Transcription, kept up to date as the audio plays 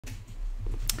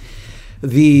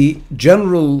The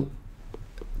general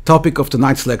topic of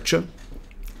tonight's lecture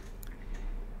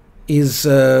is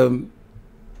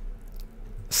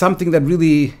something that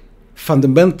really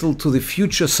fundamental to the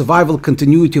future survival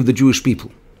continuity of the Jewish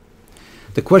people.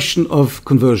 The question of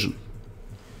conversion.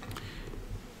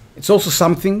 It's also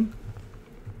something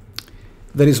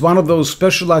that is one of those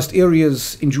specialized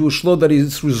areas in Jewish law that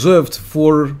is reserved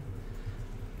for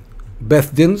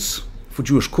Beth Dins, for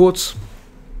Jewish courts,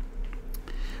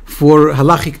 for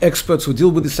halachic experts who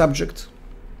deal with the subject.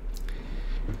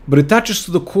 But it touches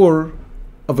to the core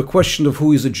of a question of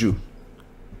who is a Jew.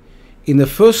 In the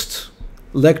first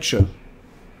lecture,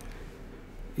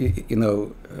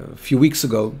 a few weeks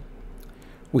ago,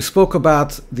 we spoke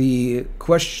about the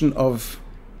question of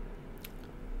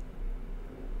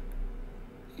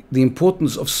the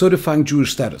importance of certifying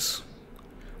Jewish status.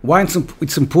 Why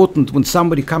it's important when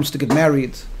somebody comes to get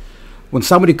married, when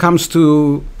somebody comes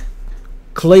to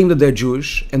claim that they're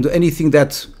Jewish and do anything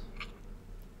that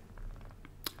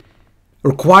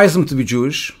requires them to be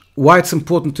Jewish, why it's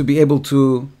important to be able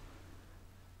to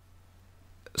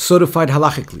certify it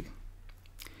halachically.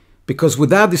 Because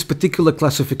without this particular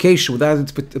classification, without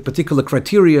this particular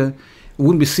criteria, we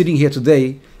wouldn't be sitting here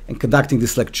today and conducting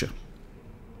this lecture.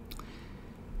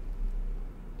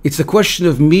 It's a question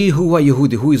of mi hu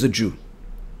Yehudi, who is a Jew.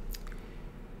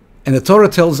 And the Torah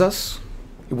tells us,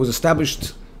 it was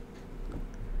established,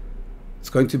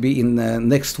 it's going to be in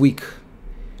next week,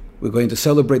 we're going to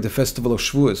celebrate the festival of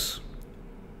Shavuos.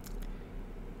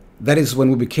 That is when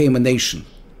we became a nation.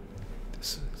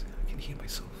 I can hear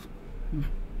myself.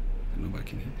 Nobody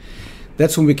can hear.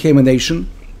 That's when we became a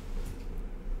nation.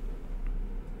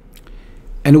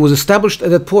 And it was established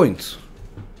at that point.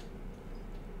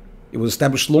 It was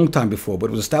established a long time before, but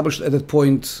it was established at that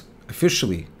point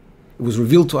officially. It was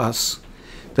revealed to us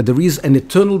that there is an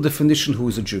eternal definition who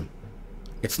is a Jew.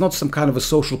 It's not some kind of a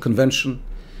social convention,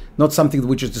 not something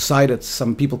which is decided.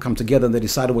 Some people come together and they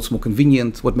decide what's more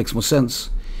convenient, what makes more sense.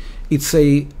 It's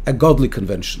a godly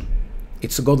convention.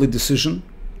 It's a godly decision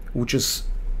which is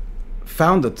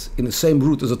founded in the same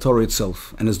root as the Torah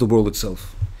itself and as the world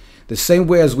itself. The same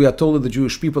way as we are told that the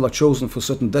Jewish people are chosen for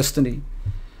certain destiny,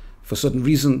 for a certain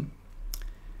reason.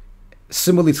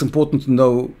 Similarly, it's important to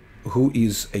know who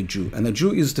is a Jew. And a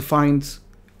Jew is defined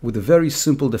with a very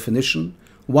simple definition,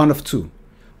 one of two: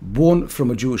 born from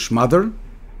a Jewish mother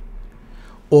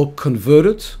or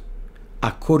converted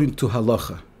according to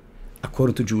Halacha,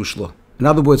 according to Jewish law. In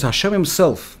other words, Hashem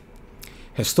himself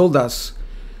has told us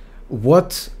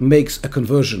what makes a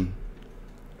conversion,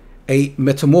 a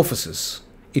metamorphosis.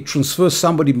 It transfers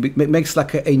somebody, makes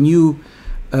like a new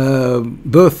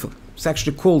birth. It's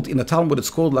actually called, in the Talmud, it's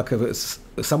called like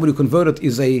somebody who converted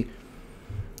is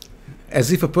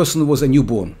as if a person was a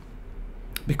newborn.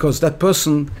 Because that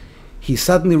person, he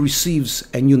suddenly receives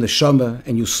a new neshama,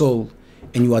 a new soul,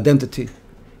 a new identity.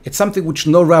 It's something which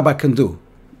no rabbi can do.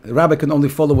 The rabbi can only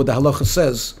follow what the halacha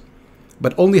says,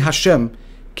 but only Hashem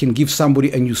can give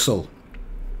somebody a new soul.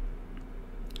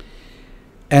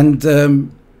 And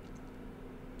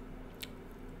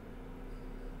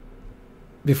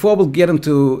before we'll get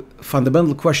into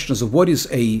fundamental questions of what is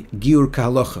a giyur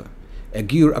kahalacha, a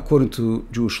giyur according to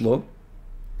Jewish law,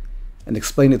 and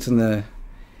explain it in a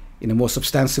more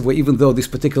substantive way, even though this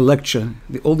particular lecture,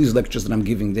 all these lectures that I'm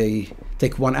giving, they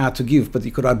take 1 hour to give, but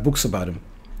you could write books about them.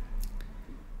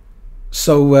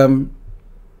 So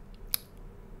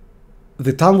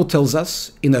the Talmud tells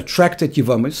us in a tractate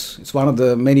Yevamis, it's one of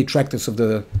the many tractates of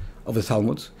the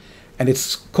Talmud, and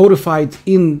it's codified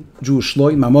in Jewish law,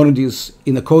 in Maimonides,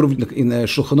 in the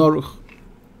Shulchan Aruch,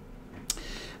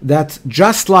 that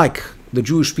just like the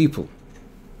Jewish people,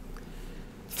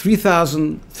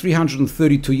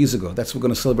 3,332 years ago, that's what we're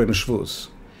going to celebrate in Shavuos,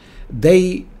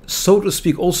 they, so to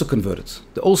speak, also converted.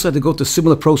 They also had to go to a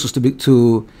similar process to be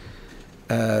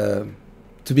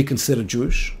considered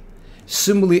Jewish.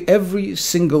 Similarly, every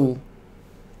single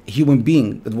human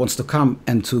being that wants to come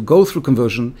and to go through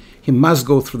conversion, he must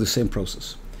go through the same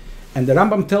process. And the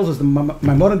Rambam tells us, the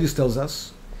Maimonides tells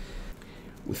us,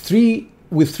 with three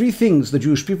things the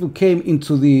Jewish people came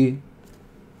into the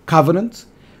covenant: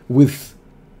 with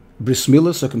bris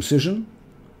milah, circumcision,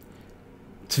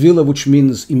 tevilah, which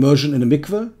means immersion in a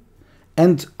mikveh,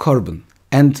 and korban,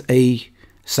 and a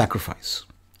sacrifice.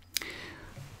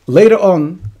 Later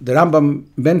on, the Rambam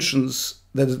mentions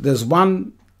that there's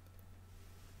one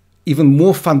even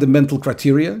more fundamental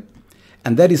criteria,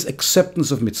 and that is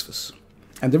acceptance of mitzvahs.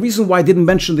 And the reason why I didn't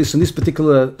mention this in this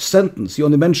particular sentence, he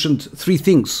only mentioned 3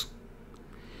 things.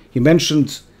 He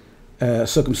mentioned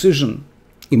circumcision,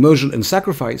 immersion, and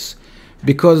sacrifice,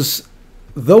 because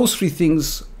those 3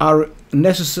 things are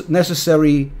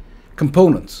necessary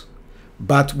component.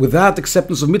 But without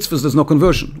acceptance of mitzvahs, there's no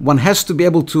conversion. One has to be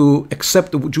able to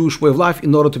accept the Jewish way of life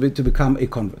in order to become a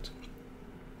convert.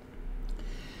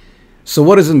 So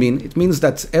what does it mean? It means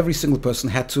that every single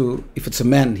person had to, if it's a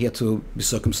man, he had to be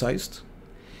circumcised.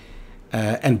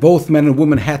 And both men and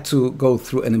women had to go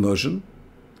through an immersion.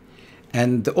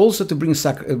 And also to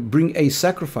bring a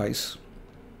sacrifice,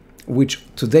 which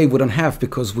today we don't have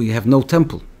because we have no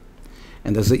temple.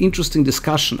 And there's an interesting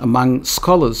discussion among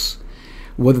scholars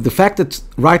whether the fact that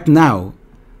right now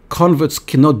converts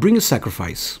cannot bring a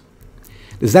sacrifice,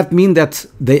 does that mean that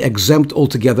they exempt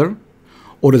altogether?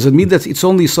 Or does it mean that it's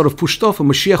only sort of pushed off, and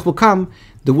Mashiach will come,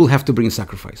 they will have to bring a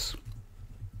sacrifice?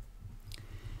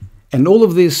 And all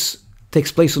of this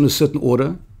takes place in a certain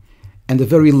order, and the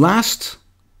very last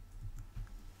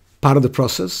part of the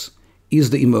process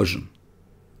is the immersion.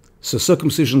 So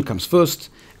circumcision comes first.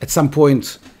 At some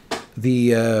point,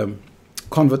 the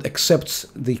convert accepts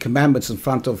the commandments in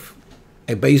front of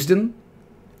a Beis Din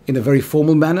in a very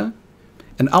formal manner,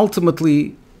 and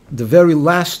ultimately, the very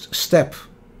last step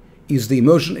is the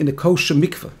immersion in a kosher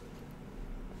mikveh.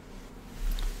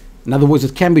 In other words,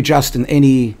 it can't be just in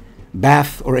any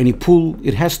bath or any pool.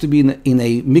 It has to be in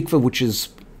a mikveh which is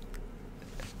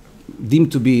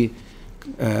deemed to be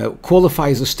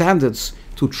qualifies the standards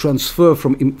to transfer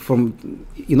from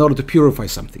in order to purify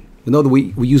something. We know that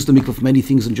we use the mikveh for many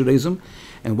things in Judaism,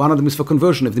 and one of them is for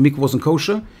conversion. If the mikveh wasn't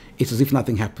kosher, it's as if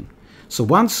nothing happened. So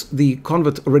once the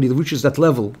convert already reaches that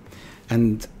level,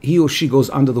 and he or she goes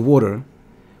under the water,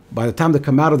 by the time they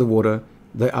come out of the water,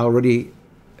 they are already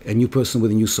a new person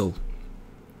with a new soul.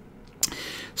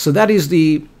 So that is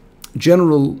the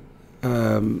general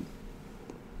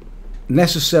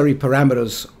necessary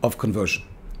parameters of conversion.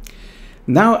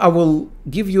 Now I will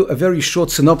give you a very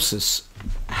short synopsis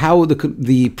how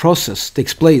the process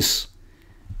takes place,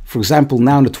 for example,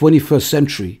 now in the 21st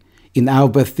century in our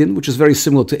Beth Din, which is very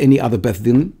similar to any other Beth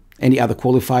Din, any other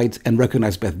qualified and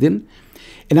recognized Beth Din.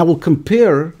 And I will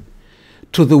compare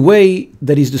to the way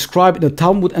that is described in the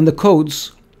Talmud and the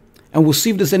codes, and we'll see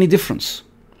if there's any difference.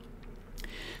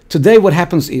 Today what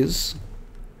happens is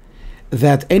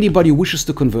that anybody who wishes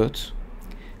to convert,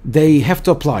 they have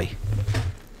to apply.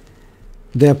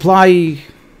 They apply,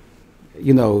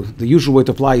 the usual way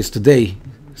to apply is today.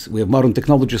 We have modern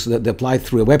technologies that they apply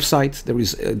through a website. There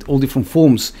is all different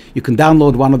forms you can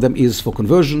download. One of them is for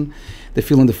conversion. They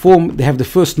fill in the form. They have the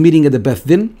first meeting at the Beth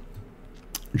Din.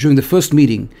 During the first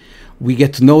meeting, we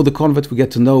get to know the convert. We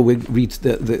read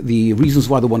the reasons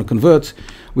why they want to convert.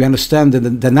 We understand the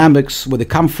dynamics, where they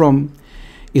come from.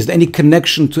 Is there any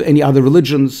connection to any other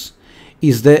religions?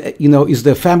 Is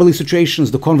there family situations,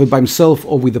 the convert by himself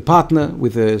or with a partner,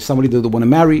 with somebody that they want to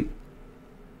marry?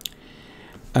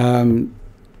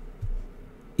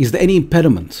 Is there any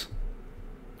impediment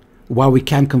why we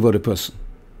can't convert a person?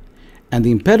 And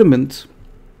the impediment,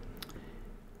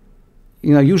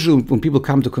 usually when people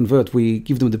come to convert, we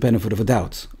give them the benefit of a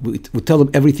doubt. We tell them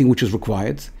everything which is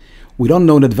required. We don't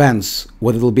know in advance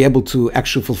whether they'll be able to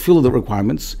actually fulfill the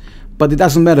requirements, but it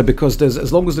doesn't matter, because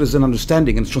as long as there's an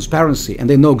understanding and transparency and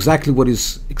they know exactly what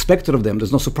is expected of them,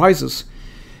 there's no surprises.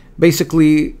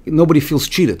 Basically, nobody feels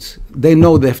cheated. They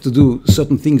know they have to do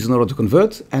certain things in order to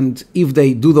convert, and if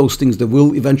they do those things, they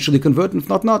will eventually convert, and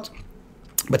if not.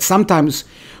 But sometimes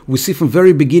we see from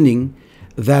very beginning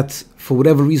that for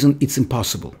whatever reason it's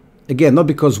impossible. Again, not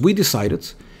because we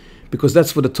decided, because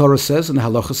that's what the Torah says and the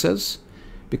Halacha says,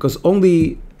 because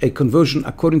only a conversion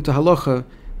according to Halacha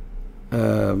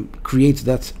creates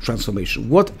that transformation.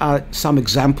 What are some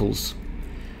examples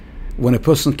when a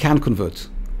person can convert,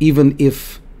 even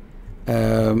if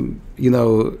in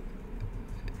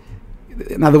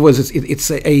other words,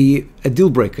 it's a deal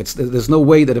breaker. There's no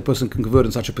way that a person can convert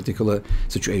in such a particular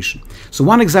situation. So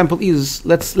one example is,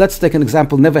 let's take an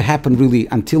example, never happened really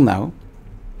until now.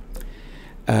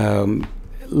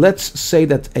 Let's say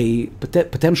that a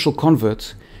potential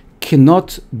convert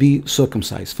cannot be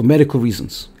circumcised for medical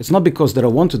reasons. It's not because they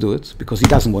don't want to do it, because he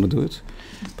doesn't want to do it,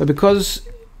 but because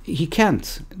he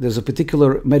can't. There's a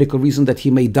particular medical reason that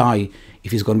he may die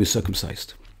if he's going to be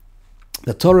circumcised.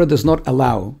 The Torah does not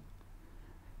allow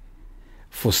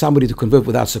for somebody to convert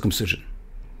without circumcision.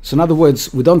 So in other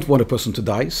words, we don't want a person to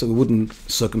die, so we wouldn't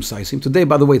circumcise him. Today,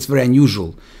 by the way, it's very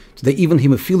unusual. Today, even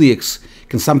hemophiliacs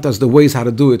can sometimes, the ways how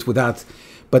to do it without.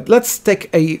 But let's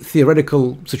take a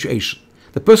theoretical situation.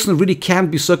 The person really can't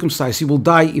be circumcised. He will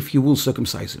die if you will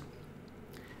circumcise him.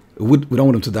 We don't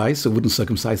want him to die, so we wouldn't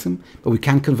circumcise him, but we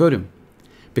can't convert him,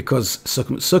 because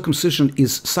circumcision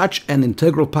is such an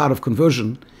integral part of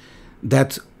conversion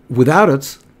that without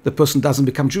it, the person doesn't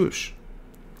become Jewish.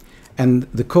 And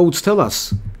the codes tell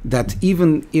us that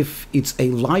even if it's a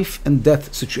life and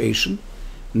death situation,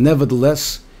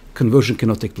 nevertheless, conversion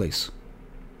cannot take place.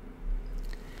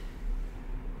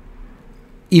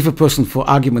 If a person, for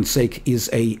argument's sake, is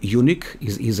a eunuch,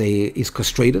 is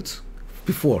castrated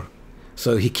before,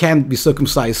 so he can't be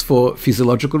circumcised for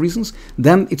physiological reasons,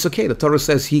 then it's okay. The Torah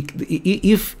says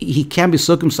if he can be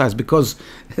circumcised because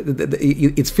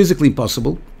it's physically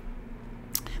impossible,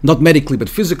 not medically but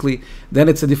physically, then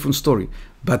it's a different story.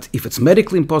 But if it's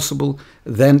medically impossible,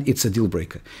 then it's a deal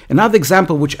breaker. Another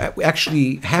example, which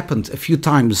actually happened a few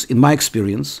times in my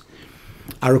experience,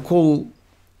 I recall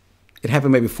it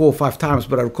happened maybe 4 or 5 times,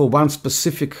 but I recall one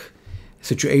specific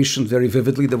situation very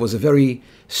vividly. There was a very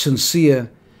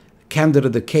sincere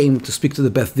candidate that came to speak to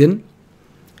the Beth Din.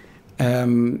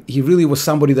 He really was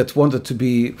somebody that wanted to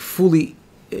be fully,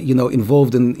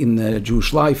 involved in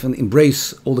Jewish life and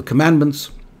embrace all the commandments.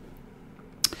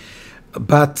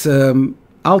 But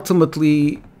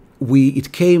ultimately,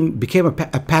 became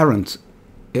apparent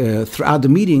throughout the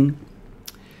meeting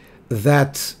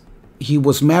that he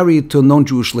was married to a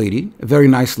non-Jewish lady, a very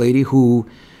nice lady who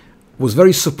was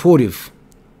very supportive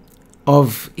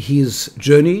of his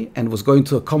journey and was going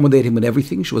to accommodate him in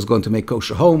everything. She was going to make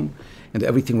kosher home and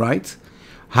everything right.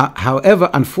 However,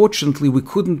 unfortunately, we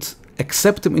couldn't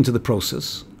accept him into the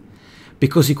process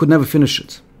because he could never finish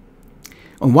it.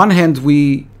 On one hand,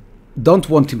 we don't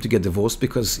want him to get divorced,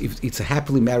 because if it's a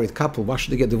happily married couple, why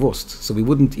should they get divorced? So we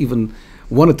wouldn't even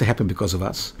want it to happen because of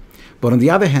us. But on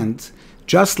the other hand,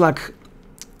 just like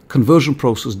conversion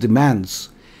process demands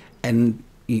an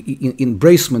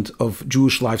embracement of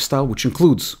Jewish lifestyle, which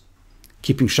includes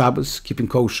keeping Shabbos, keeping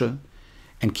kosher,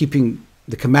 and keeping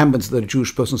the commandments that a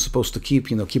Jewish person is supposed to keep,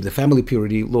 keep the family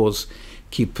purity laws,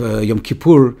 keep Yom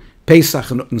Kippur,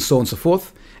 Pesach, and so on and so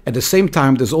forth. At the same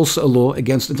time, there's also a law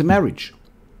against intermarriage.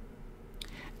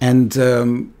 And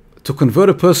to convert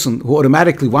a person who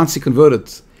automatically, once he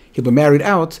converted, he'll be married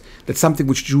out, that's something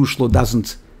which Jewish law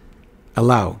doesn't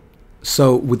allow.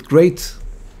 So with great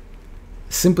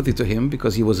sympathy to him,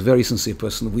 because he was a very sincere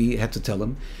person, we had to tell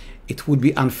him it would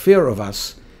be unfair of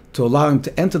us to allow him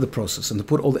to enter the process and to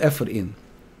put all the effort in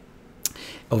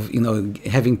of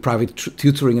having private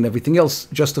tutoring and everything else,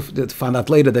 just to find out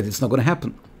later that it's not going to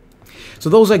happen. So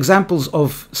those are examples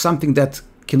of something that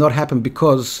cannot happen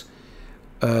because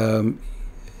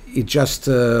it's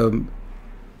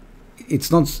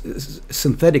not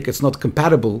synthetic, it's not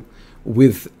compatible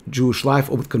with Jewish life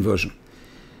or with conversion.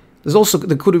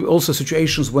 There could be also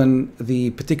situations when the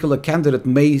particular candidate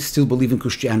may still believe in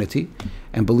Christianity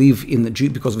and believe in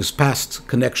because of his past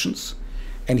connections,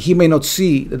 and he may not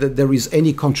see that there is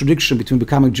any contradiction between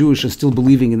becoming Jewish and still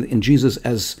believing in Jesus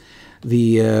as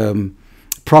the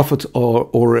prophet or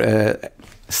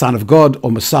Son of God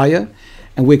or Messiah.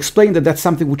 And we explain that that's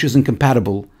something which is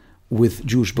incompatible with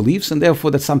Jewish beliefs, and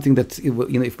therefore that's something that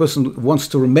if a person wants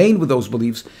to remain with those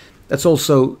beliefs,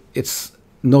 it's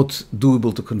not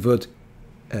doable to convert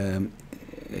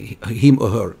him or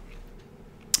her.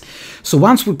 So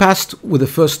once we passed with the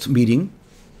first meeting,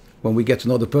 when we get to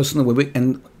know the person,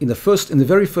 and in the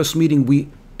very first meeting, we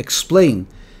explain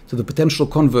to the potential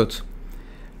convert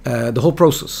the whole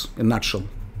process in a nutshell,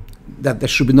 that there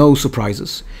should be no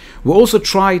surprises. We also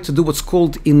try to do what's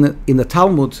called in the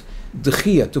Talmud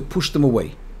dechia, to push them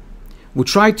away. We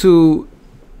try to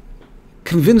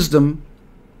convince them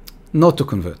not to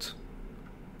convert.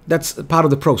 That's part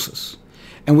of the process.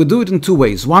 And we do it in 2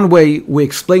 ways. One way, we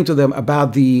explain to them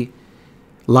about the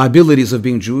liabilities of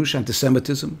being Jewish,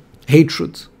 anti-Semitism,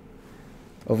 hatred.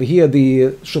 Over here,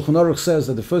 the Shulchan Aruch says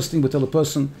that the first thing we tell a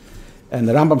person, and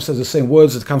the Rambam says the same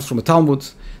words, it comes from a Talmud,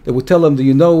 that we tell them, do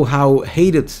you know how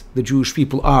hated the Jewish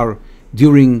people are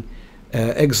during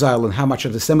exile and how much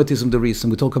anti-Semitism there is?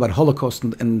 And we talk about Holocaust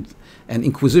and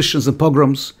inquisitions and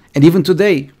pogroms. And even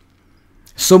today,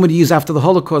 so many years after the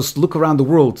Holocaust, look around the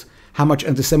world how much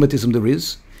anti-Semitism there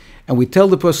is. And we tell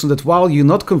the person that while you're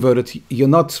not converted, you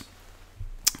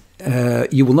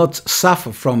will not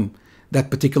suffer from that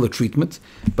particular treatment,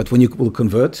 but when you will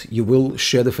convert, you will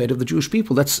share the fate of the Jewish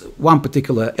people. That's one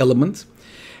particular element.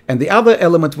 And the other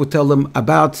element would tell them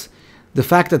about the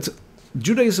fact that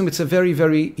Judaism, it's a very,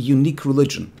 very unique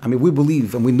religion. I mean, we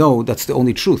believe and we know that's the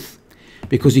only truth,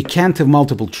 because you can't have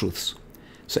multiple truths.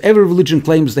 So every religion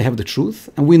claims they have the truth,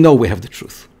 and we know we have the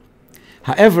truth.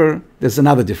 However, there's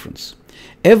another difference.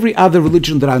 Every other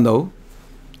religion that I know,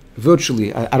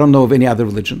 virtually, I don't know of any other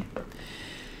religion,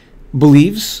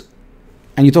 believes,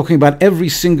 and you're talking about every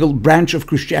single branch of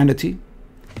Christianity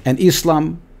and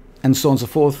Islam and so on and so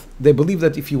forth, they believe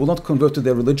that if you will not convert to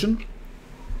their religion,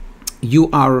 you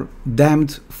are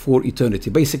damned for eternity.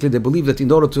 Basically, they believe that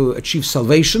in order to achieve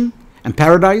salvation, and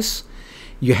paradise,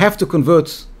 you have to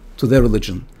convert to their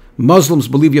religion. Muslims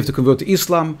believe you have to convert to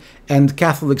Islam, and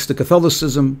Catholics to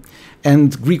Catholicism,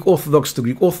 and Greek Orthodox to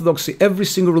Greek Orthodoxy. Every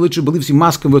single religion believes you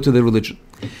must convert to their religion.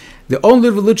 The only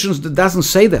religion that doesn't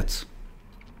say that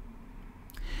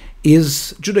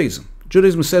is Judaism.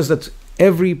 Judaism says that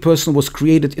every person was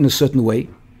created in a certain way,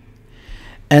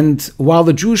 and while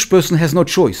the Jewish person has no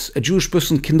choice, a Jewish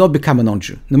person cannot become a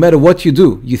non-Jew. No matter what you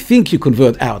do, you think you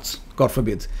convert out, God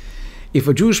forbid. If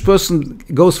a Jewish person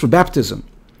goes for baptism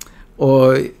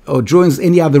or joins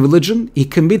any other religion, he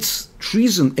commits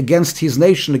treason against his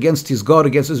nation, against his God,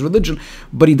 against his religion,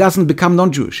 but he doesn't become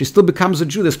non-Jewish. He still becomes a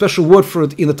Jew. There's a special word for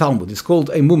it in the Talmud. It's called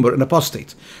a mumar, an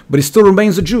apostate. But he still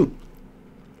remains a Jew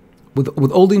with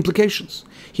all the implications.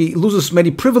 He loses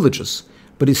many privileges,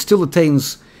 but he still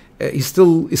attains, he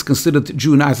still is considered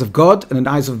Jew in the eyes of God and in the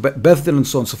eyes of Beth Din and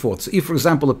so on and so forth. So if, for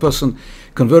example, a person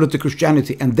converted to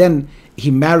Christianity and then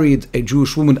he married a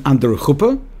Jewish woman under a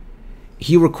chuppah,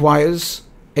 he requires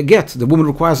a get. The woman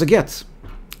requires a get.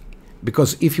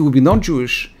 Because if he would be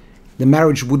non-Jewish, the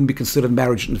marriage wouldn't be considered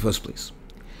marriage in the first place.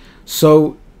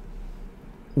 So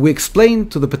we explain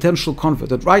to the potential convert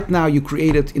that right now you're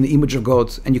created in the image of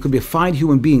God, and you can be a fine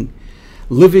human being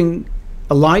living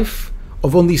a life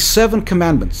of only 7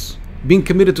 commandments, being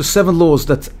committed to 7 laws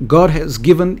that God has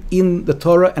given in the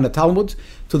Torah and the Talmud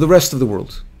to the rest of the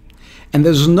world. And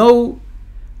there's no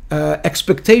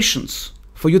expectations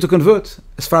for you to convert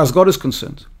as far as God is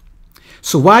concerned.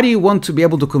 So why do you want to be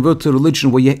able to convert to a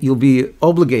religion where you'll be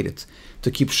obligated to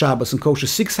keep Shabbos and kosher,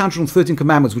 613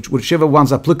 commandments, whichever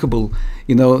ones are applicable,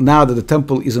 now that the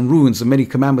temple is in ruins and many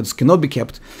commandments cannot be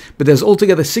kept, but there's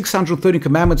altogether 630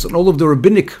 commandments and all of the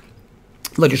rabbinic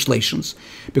legislations,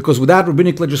 because without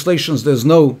rabbinic legislations there's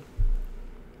no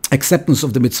acceptance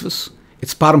of the mitzvahs.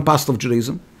 It's part and parcel of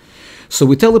Judaism. So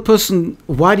we tell the person,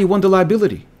 why do you want the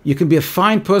liability? You can be a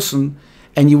fine person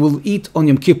and you will eat on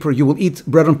Yom Kippur, you will eat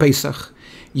bread on Pesach,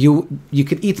 you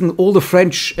can eat in all the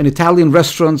French and Italian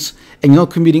restaurants and you're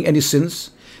not committing any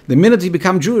sins. The minute you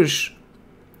become Jewish,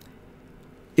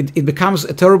 it becomes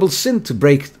a terrible sin to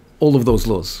break all of those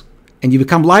laws, and you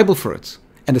become liable for it.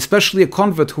 And especially a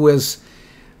convert who has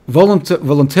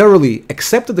voluntarily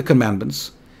accepted the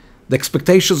commandments, the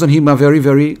expectations on him are very,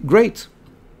 very great.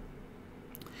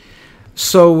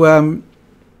 So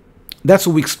that's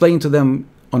what we explain to them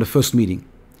on the first meeting.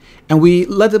 And we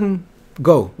let them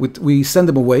go. We send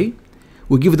them away.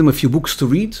 We give them a few books to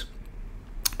read.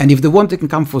 And if they want, they can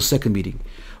come for a second meeting.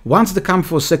 Once they come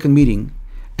for a second meeting,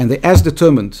 and they're as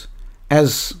determined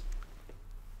as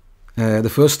the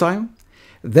first time,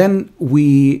 then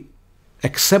we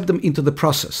accept them into the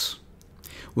process.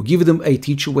 We give them a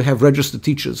teacher. We have registered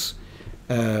teachers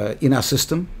in our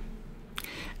system.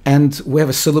 And we have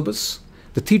a syllabus.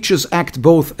 The teachers act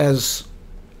both as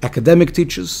academic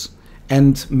teachers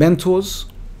and mentors,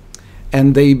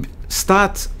 and they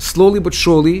start slowly but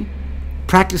surely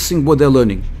practicing what they're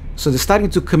learning. So they're starting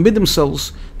to commit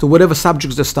themselves to whatever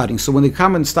subjects they're studying. So when they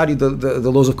come and study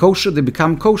the laws of kosher, they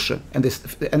become kosher, and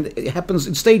it happens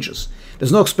in stages.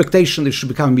 There's no expectation they should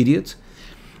become immediate,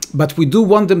 but we do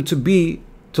want them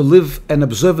to live an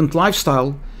observant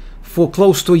lifestyle for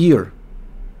close to a year.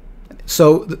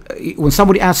 So when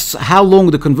somebody asks how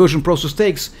long the conversion process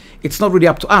takes, it's not really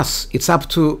up to us.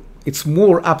 It's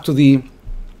more up to the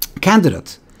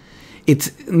candidate.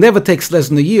 It never takes less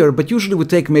than a year, but usually would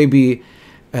take maybe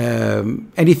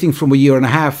anything from a year and a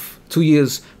half, 2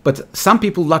 years. But some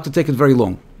people like to take it very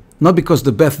long. Not because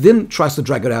the Beth Din tries to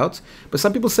drag it out, but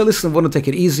some people say, listen, I want to take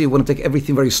it easy, I want to take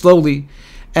everything very slowly.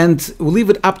 And we'll leave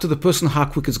it up to the person how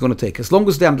quick it's going to take, as long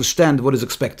as they understand what is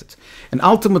expected. And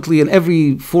ultimately, in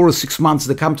every 4 or 6 months,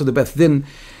 they come to the Beth Din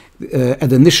at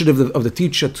the initiative of the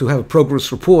teacher to have a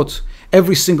progress report.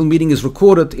 Every single meeting is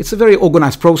recorded. It's a very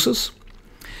organized process.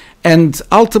 And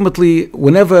ultimately,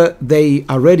 whenever they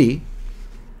are ready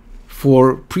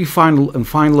for pre-final and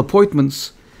final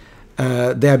appointments,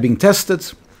 they are being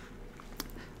tested,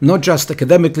 not just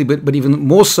academically, but even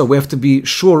more so. We have to be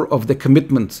sure of the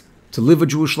commitment to live a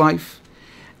Jewish life.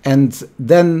 And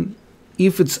then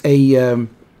if it's a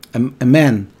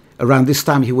man, around this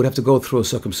time he would have to go through a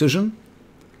circumcision.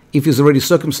 If he's already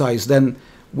circumcised, then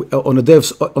on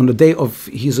the day of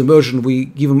his immersion, we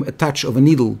give him a touch of a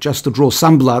needle just to draw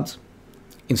some blood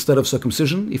instead of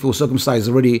circumcision, if he was circumcised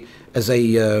already as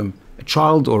a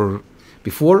child or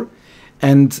before.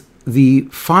 And the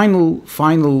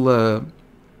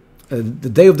the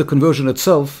day of the conversion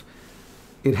itself,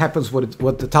 it happens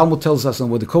what the Talmud tells us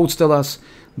and what the codes tell us,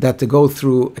 that they go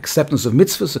through acceptance of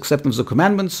mitzvahs, acceptance of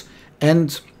commandments,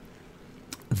 and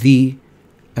the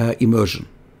immersion.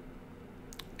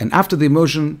 And after the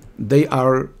immersion, they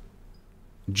are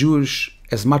Jewish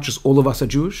as much as all of us are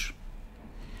Jewish.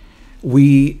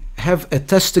 We have a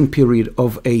testing period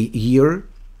of a year.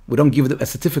 We don't give them a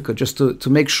certificate just to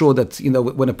make sure that,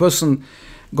 when a person,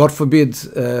 God forbid,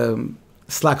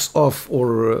 slacks off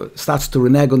or starts to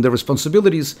renege on their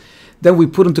responsibilities, then we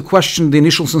put into question the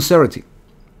initial sincerity.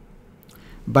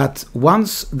 But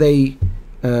once they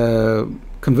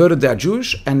converted, they are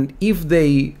Jewish, and if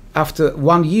they, after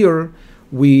 1 year,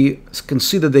 we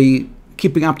consider they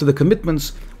keeping up to the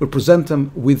commitments, we present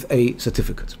them with a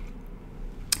certificate.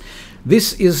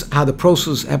 This is how the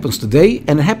process happens today,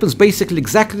 and it happens basically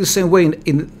exactly the same way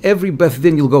in every Beth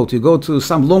Din you'll go to. You go to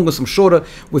some longer, some shorter,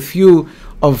 with few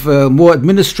of more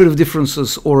administrative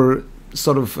differences or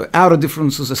sort of outer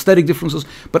differences, aesthetic differences,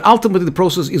 but ultimately the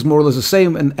process is more or less the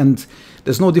same, and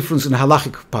there's no difference in the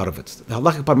halachic part of it. The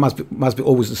halachic part must be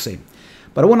always the same.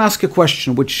 But I want to ask a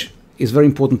question which is very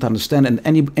important to understand, and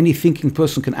any thinking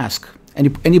person can ask.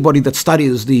 Anybody that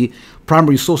studies the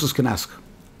primary sources can ask.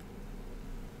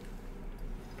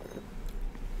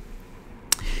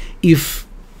 If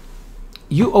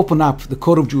you open up the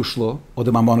Code of Jewish Law, or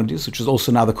the Maimonides, which is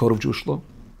also now the Code of Jewish Law,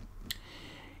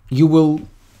 you will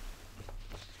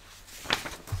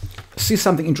see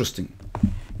something interesting.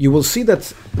 You will see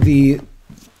that the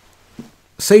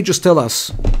sages tell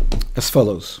us as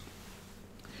follows.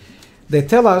 They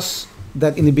tell us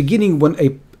that in the beginning, when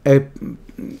a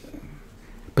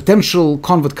potential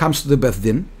convert comes to the Beth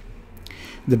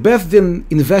Din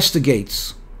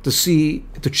investigates to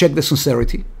check the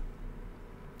sincerity.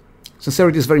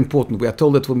 Sincerity is very important. We are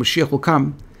told that when Mashiach will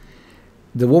come,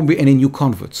 there won't be any new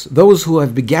converts. Those who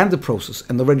have began the process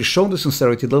and already shown the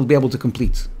sincerity, they'll be able to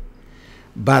complete.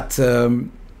 But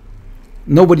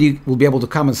nobody will be able to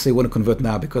come and say, "I want to convert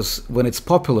now," because when it's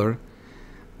popular,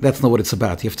 that's not what it's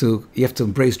about. You have to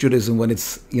embrace Judaism when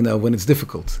it's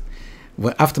difficult.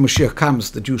 After Mashiach comes,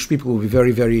 the Jewish people will be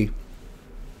very, very,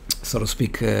 so to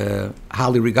speak,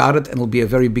 highly regarded, and will be a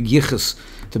very big yichus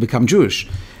to become Jewish,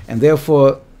 and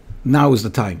therefore now is the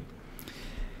time.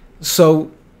 So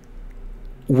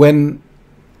when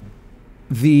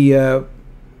the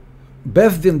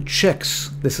Beth Din checks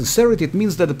the sincerity, it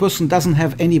means that the person doesn't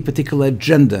have any particular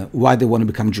agenda why they want to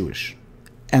become Jewish.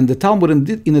 And the Talmud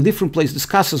in a different place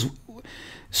discusses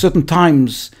certain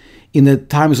times, in the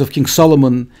times of King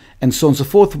Solomon and so on and so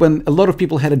forth, when a lot of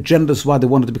people had agendas why they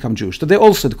wanted to become Jewish. Today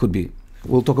also it could be.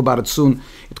 We'll talk about it soon.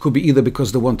 It could be either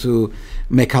because they want to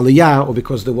make aliyah or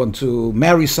because they want to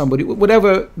marry somebody,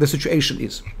 whatever the situation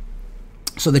is.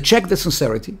 So they check the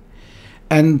sincerity,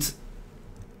 and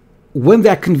when they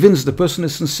are convinced the person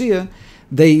is sincere,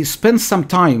 they spend some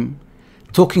time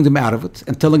talking them out of it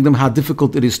and telling them how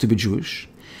difficult it is to be Jewish.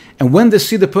 And when they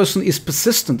see the person is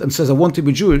persistent and says, "I want to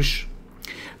be Jewish,"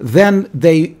 then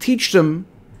they teach them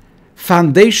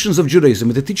foundations of Judaism.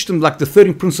 They teach them like the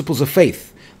 13 principles of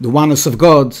faith, the oneness of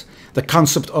God, the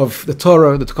concept of the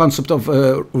Torah, the concept of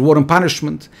reward and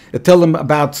punishment. They tell them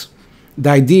about the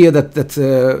idea that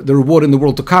the reward in the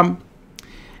world to come.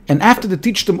 And after they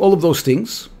teach them all of those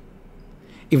things,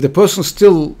 if the person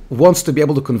still wants to be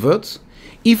able to convert,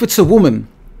 if it's a woman,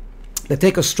 they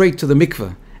take her straight to the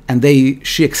mikveh and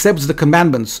she accepts the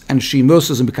commandments and she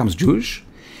immerses and becomes Jewish.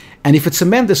 And if it's a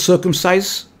man, they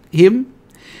circumcise him.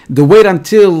 They wait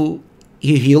until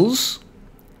he heals.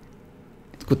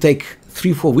 It could take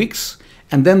 3-4 weeks,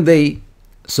 and then they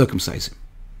circumcise him.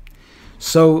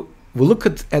 So we'll look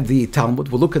at the Talmud,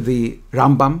 we'll look at the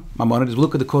Rambam, Maimonides, we'll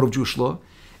look at the Code of Jewish Law,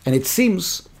 and it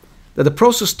seems that the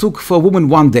process took for a woman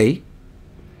 1 day,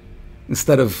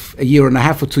 instead of a year and a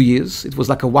half or 2 years. It was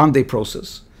like a 1-day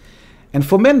process. And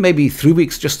for men, maybe 3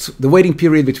 weeks, just the waiting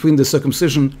period between the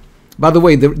circumcision. By the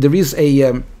way, there is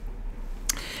a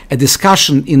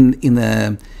discussion in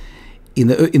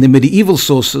the medieval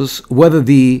sources whether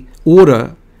the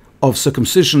order of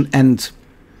circumcision and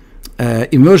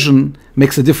immersion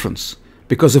makes a difference.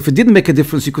 Because if it didn't make a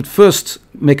difference, you could first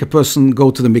make a person go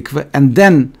to the mikveh and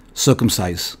then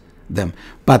circumcise them.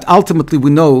 But ultimately, we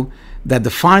know that the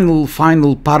final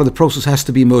part of the process has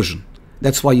to be immersion.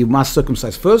 That's why you must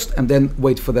circumcise first and then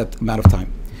wait for that amount of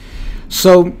time.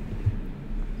 So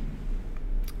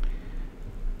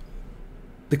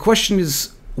the question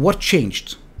is, what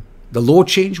changed? The law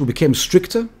changed, we became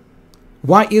stricter.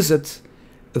 Why is it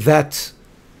that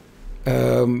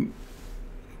in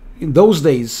those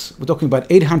days, we're talking about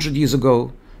 800 years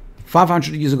ago,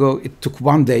 500 years ago, it took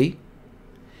 1 day,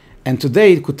 and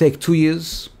today it could take 2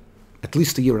 years, at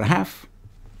least a year and a half?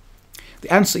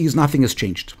 The answer is nothing has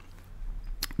changed.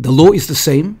 The law is the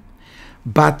same,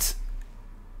 but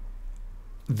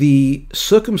the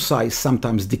circumcised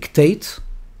sometimes dictate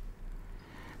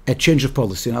a change of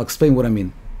policy, and I'll explain what I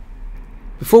mean.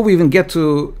 before we even get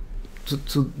to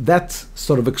that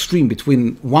sort of extreme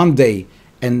between 1 day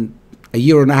and a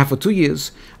year and a half or 2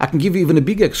 years, I can give you even a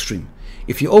bigger extreme.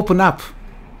 If you open up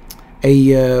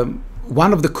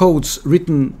one of the codes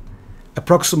written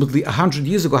approximately 100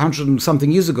 years ago, 100 and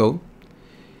something years ago,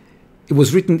 it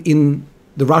was written in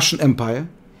the Russian Empire.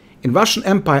 In Russian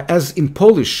Empire, as in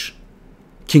Polish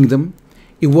kingdom,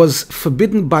 it was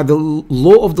forbidden by the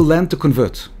law of the land to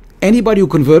convert. Anybody who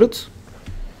converted,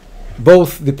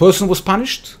 both the person was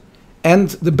punished and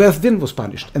the Beth Din was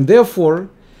punished. And therefore,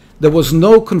 there was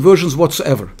no conversions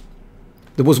whatsoever.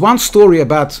 There was one story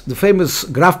about the famous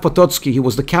Graf Potocki. He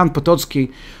was the Count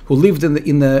Potocki who lived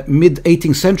in the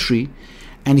mid-18th century,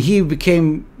 and he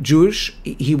became Jewish.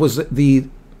 He was the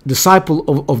disciple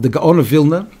of the Gaon of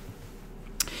Vilna.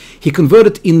 He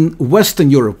converted in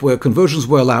Western Europe, where conversions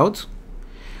were allowed.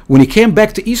 When he came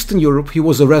back to Eastern Europe, he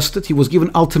was arrested. He was given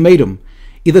ultimatum,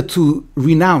 either to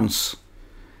renounce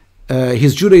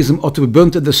his Judaism or to be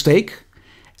burnt at the stake.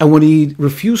 And when he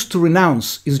refused to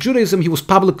renounce his Judaism, he was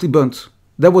publicly burnt.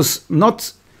 That was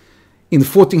not in the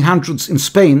 1400s in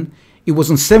Spain, it was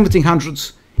in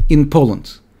 1700s in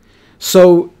Poland.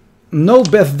 So no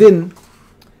Beth Din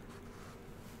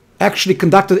actually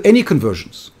conducted any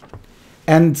conversions.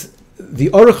 And the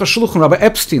Orech HaShulchan, Rabbi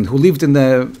Epstein, who lived in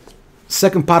the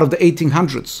second part of the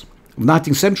 1800s,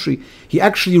 19th century, he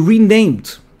actually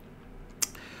renamed,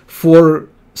 for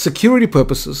security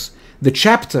purposes, the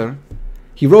chapter.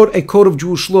 He wrote a code of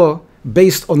Jewish law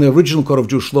based on the original code of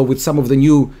Jewish law with some of the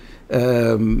new,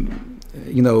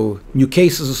 new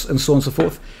cases and so on and so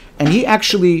forth. And he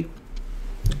actually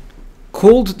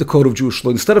called the code of Jewish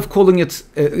law, instead of calling it,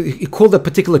 he called a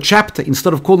particular chapter,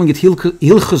 instead of calling it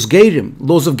Hilchos Geirim,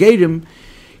 laws of Geirim,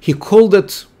 he called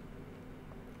it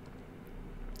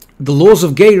the laws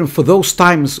of Geirim for those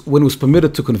times when it was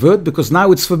permitted to convert, because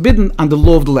now it's forbidden under the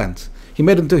law of the land. He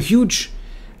made it into a huge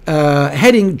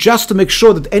heading just to make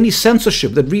sure that any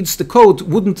censorship that reads the code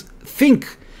wouldn't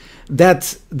think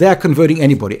that they're converting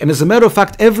anybody. And as a matter of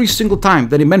fact, every single time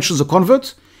that he mentions a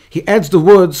convert, he adds the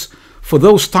words for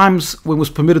those times when it was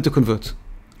permitted to convert,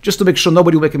 just to make sure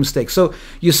nobody will make a mistake. So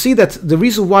you see that the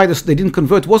reason why they didn't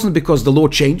convert wasn't because the law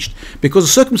changed, because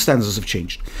the circumstances have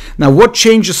changed. Now, what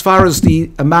changed as far as the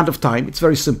amount of time? It's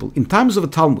very simple. In times of a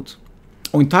Talmud,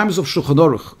 or in times of Shulchan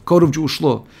Aruch, Code of Jewish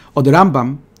Law, or the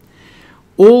Rambam,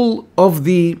 all of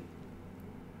the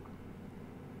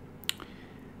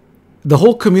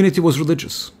whole community was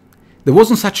religious. There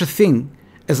wasn't such a thing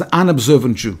as an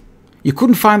unobservant Jew. You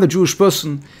couldn't find a Jewish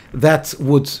person that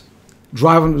would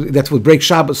break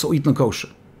Shabbos or eat non-kosher.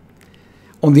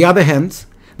 On the other hand,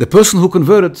 the person who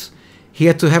converted, he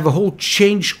had to have a whole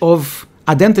change of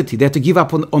identity. They had to give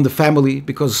up on the family,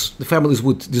 because the families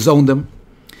would disown them.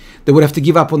 They would have to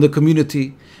give up on the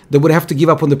community. They would have to give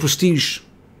up on the prestige.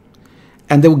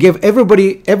 And they would give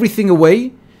everything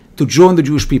away to join the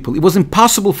Jewish people. It was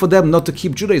impossible for them not to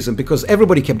keep Judaism, because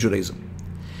everybody kept Judaism.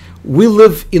 We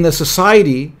live in a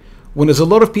society when there's a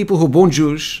lot of people who are born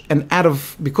Jewish, and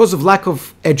because of lack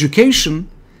of education,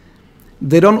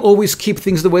 they don't always keep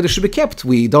things the way they should be kept.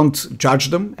 We don't judge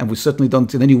them, and we certainly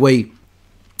don't in any way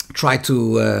try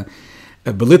to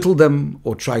belittle them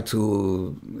or try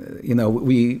to,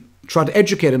 we try to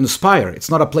educate and inspire. It's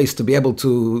not a place to be able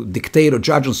to dictate or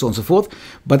judge and so on and so forth.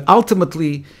 But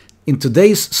ultimately, in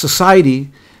today's society,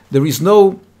 there is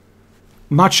no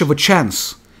much of a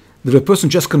chance that a person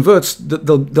just converts,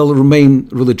 they'll remain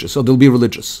religious, or they'll be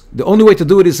religious. The only way to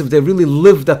do it is if they really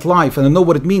live that life and they know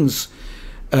what it means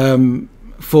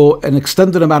for an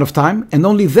extended amount of time, and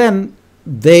only then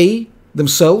they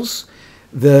themselves,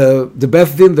 the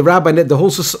Beth Din, the rabbi,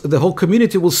 the whole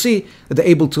community will see that they're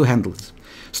able to handle it.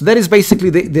 So that is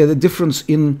basically the difference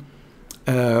in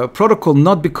protocol,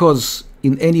 not because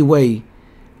in any way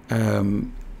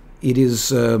it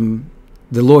is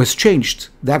the law has changed.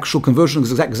 The actual conversion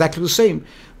is exactly the same,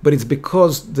 but it's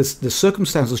because the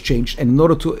circumstances changed, and in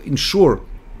order to ensure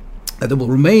that they will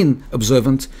remain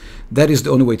observant, that is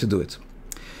the only way to do it.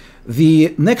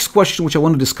 The next question which I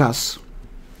want to discuss,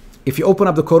 if you open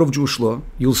up the Code of Jewish Law,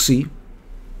 you'll see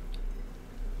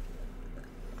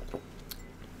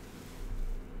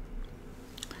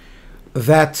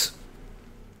that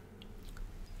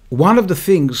one of the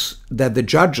things that the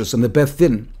judges and the Beth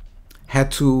Din had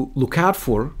to look out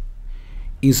for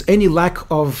is any lack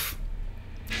of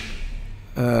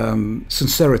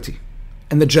sincerity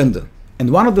and agenda. And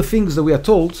one of the things that we are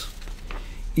told,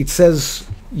 it says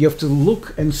you have to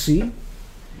look and see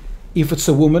if it's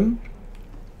a woman,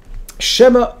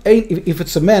 if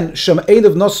it's a man, Shema Ein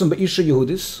of Nosson Ba'isha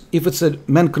Yehudis, if it's a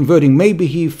man converting, maybe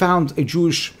he found a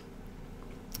Jewish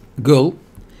girl,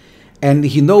 and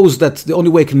he knows that the only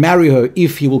way he can marry her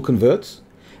if he will convert.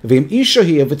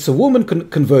 If it's a woman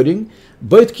converting,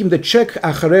 maybe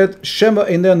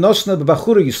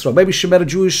she met a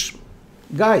Jewish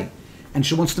guy and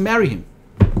she wants to marry him.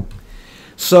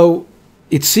 So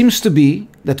it seems to be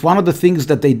that one of the things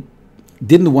that they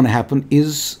didn't want to happen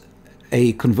is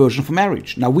a conversion for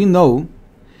marriage. Now we know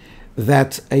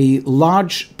that a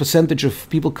large percentage of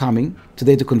people coming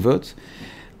today to convert,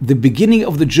 the beginning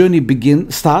of the journey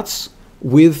starts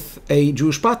with a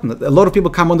Jewish partner. A lot of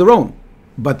people come on their own,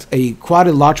 but quite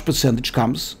a large percentage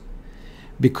comes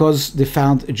because they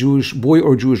found a Jewish boy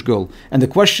or a Jewish girl. And the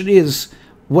question is,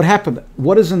 what happened?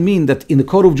 What does it mean that in the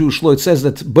code of Jewish law it says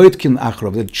that Boitkin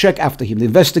Achrov, they check after him, they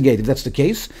investigate if that's the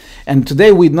case. And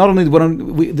today we not only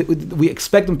we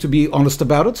expect them to be honest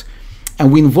about it,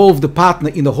 and we involve the partner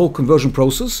in the whole conversion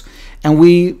process, and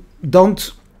we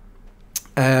don't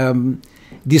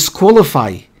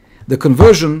disqualify the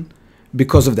conversion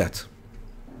because of that.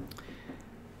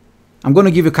 I'm going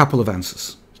to give you a couple of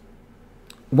answers.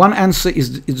 One answer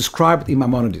is described in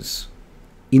Maimonides,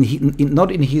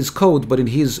 not in his code, but in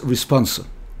his responsa.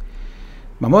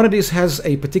 Maimonides has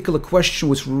a particular question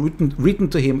which was written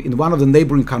to him in one of the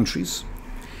neighboring countries,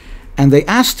 and they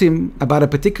asked him about a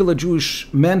particular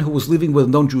Jewish man who was living with a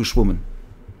non-Jewish woman.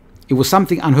 It was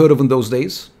something unheard of in those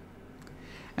days,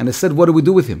 and they said, what do we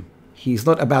do with him? He's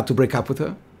not about to break up with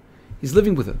her, he's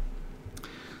living with her.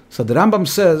 So the Rambam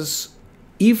says,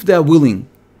 if they are willing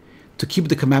to keep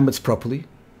the commandments properly,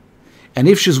 and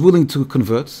if she's willing to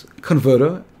convert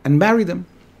her and marry them.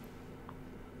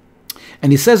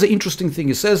 And he says an interesting thing.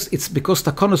 He says it's because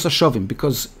takonos hashovim,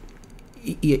 because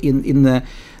in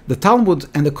the Talmud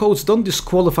and the codes don't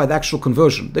disqualify the actual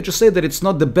conversion. They just say that it's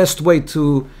not the best way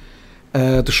to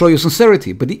show your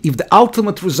sincerity. But if the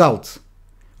ultimate result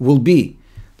will be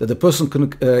that the person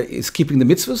is keeping the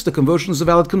mitzvahs, the conversion is a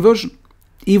valid conversion,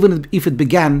 even if it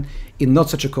began in not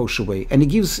such a kosher way. And he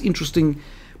gives interesting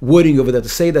wording over there to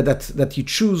say that you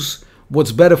choose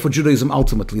what's better for Judaism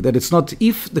ultimately, that it's not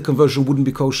if the conversion wouldn't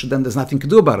be kosher, then there's nothing to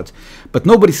do about it. But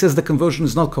nobody says the conversion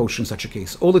is not kosher in such a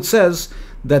case. All it says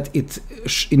that it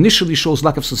initially shows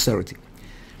lack of sincerity.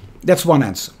 That's one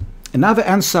answer. Another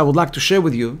answer I would like to share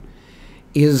with you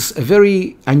is a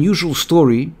very unusual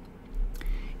story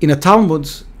in a Talmud,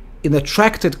 in a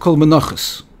tractate called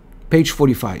Menachos, page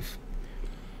 45.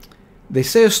 They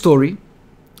say a story.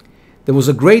 There was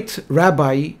a great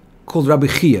rabbi called Rabbi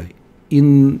Chia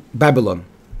in Babylon.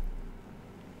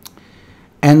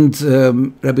 And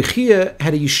Rabbi Chia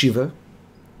had a yeshiva,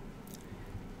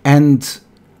 and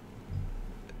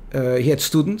he had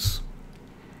students.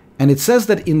 And it says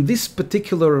that in this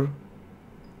particular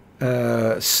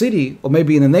city, or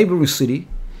maybe in a neighboring city,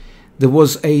 there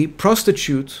was a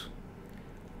prostitute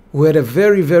who had a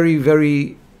very, very,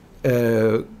 very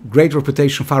great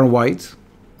reputation far and wide.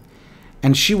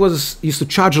 And she used to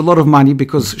charge a lot of money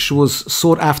because she was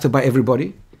sought after by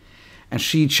everybody. And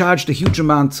she charged a huge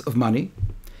amount of money.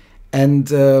 And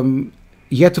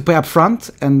you had to pay up front,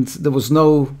 and there was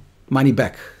no money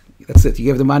back. That's it. You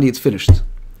gave the money, it's finished.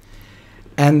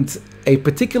 And a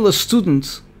particular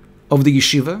student of the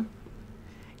yeshiva,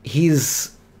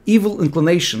 his evil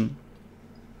inclination,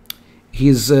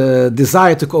 his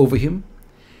desire took over him.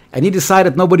 And he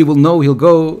decided nobody will know. He'll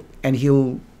go and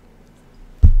he'll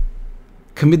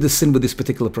commit the sin with this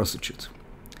particular prostitute.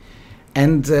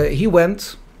 And he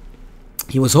went.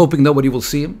 He was hoping nobody will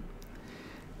see him.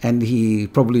 And he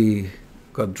probably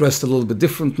got dressed a little bit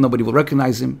different. Nobody will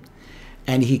recognize him.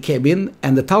 And he came in,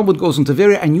 and the Talmud goes into a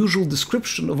very unusual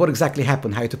description of what exactly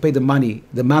happened, how he had to pay the money,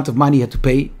 the amount of money he had to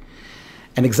pay,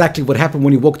 and exactly what happened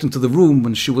when he walked into the room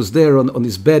when she was there on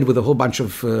his bed with a whole bunch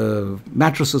of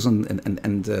mattresses and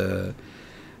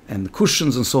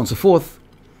cushions and so on and so forth.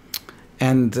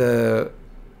 And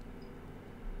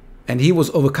he was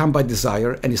overcome by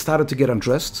desire, and he started to get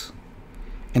undressed.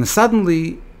 And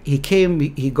suddenly he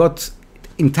got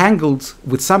entangled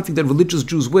with something that religious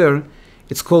Jews wear.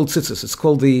 It's called tzitzis. It's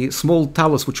called the small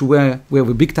talus which we have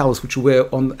a big talus which we wear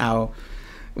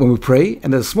when we pray,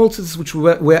 and there's small tzitzis which we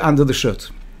wear under the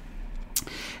shirt.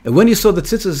 And when he saw the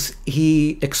tzitzis,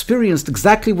 he experienced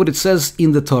exactly what it says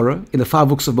in the Torah, in the 5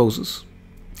 books of Moses.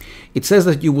 It says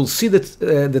that you will see that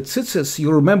the tzitzis,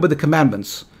 you'll remember the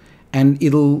commandments, and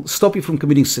it'll stop you from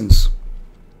committing sins.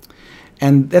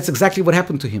 And that's exactly what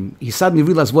happened to him. He suddenly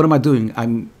realized, what am I doing?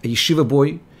 I'm a yeshiva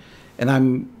boy, and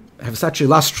I have such an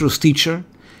illustrious teacher,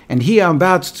 and here I'm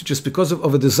about to, just because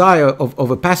of a desire, of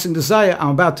a passing desire, I'm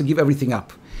about to give everything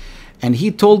up. And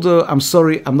he told her, I'm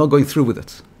sorry, I'm not going through with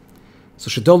it. So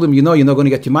she told him, you're not going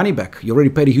to get your money back. You already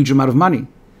paid a huge amount of money.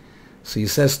 So he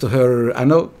says to her, I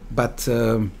know, but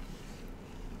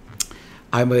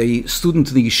I'm a student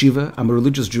in the yeshiva, I'm a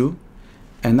religious Jew,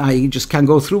 and I just can't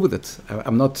go through with it.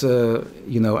 I'm not,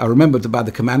 I remembered about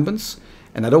the commandments,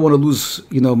 and I don't want to lose,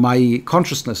 my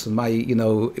consciousness and my,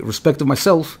 respect of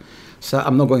myself, so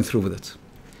I'm not going through with it.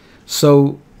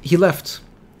 So he left.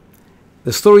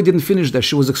 The story didn't finish there.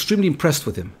 She was extremely impressed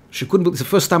with him. She couldn't believe, it's the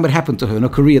first time it happened to her in her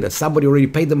career that somebody already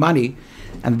paid the money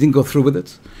and didn't go through with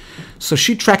it. So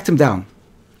she tracked him down.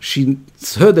 She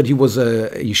heard that he was a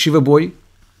yeshiva boy.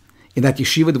 In that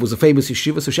yeshiva, there was a famous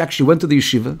yeshiva. So she actually went to the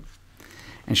yeshiva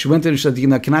and she went in and she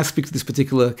said, can I speak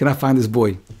to can I find this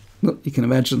boy? You can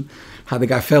imagine how the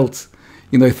guy felt.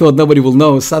 He thought nobody will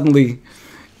know. Suddenly,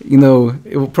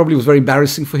 it probably was very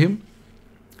embarrassing for him.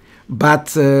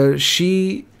 But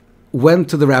she went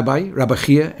to the Rabbi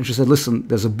Chia, and she said, listen,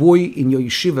 there's a boy in your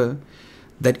yeshiva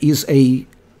that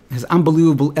has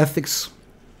unbelievable ethics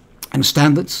and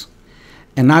standards,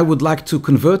 and I would like to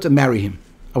convert and marry him.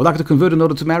 I would like to convert in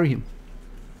order to marry him.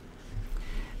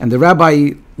 And the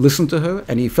rabbi listened to her,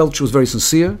 and he felt she was very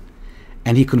sincere,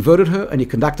 and he converted her, and he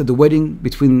conducted the wedding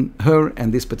between her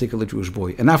and this particular Jewish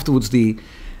boy. And afterwards, the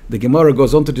Gemara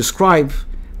goes on to describe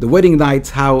the wedding night,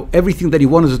 how everything that he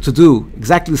wanted to do,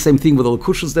 exactly the same thing with all the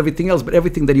cushions and everything else, but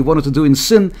everything that he wanted to do in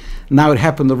sin, now it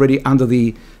happened already under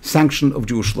the sanction of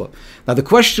Jewish law. Now the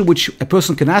question which a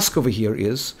person can ask over here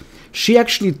is, she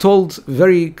actually told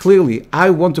very clearly,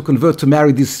 I want to convert to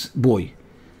marry this boy.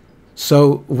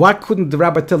 So why couldn't the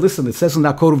rabbi tell, listen, it says in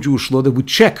our code of Jewish law that we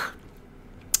check,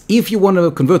 if you want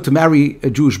to convert to marry a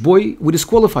Jewish boy, we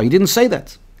disqualify. He didn't say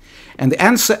that. And the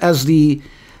answer, as the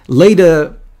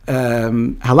later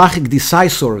halachic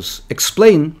decisors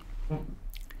explain,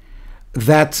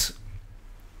 that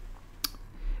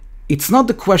it's not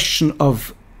the question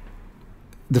of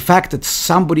the fact that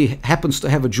somebody happens to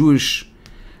have a Jewish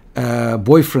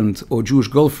boyfriend or Jewish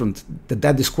girlfriend,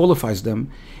 that disqualifies them.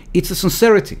 It's a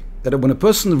sincerity, that when a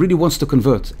person really wants to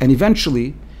convert, and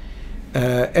eventually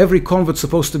every convert's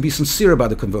supposed to be sincere about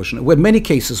the conversion. We had many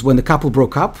cases when the couple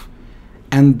broke up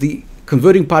and the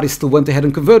converting party still went ahead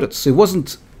and converted. So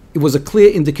it was a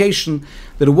clear indication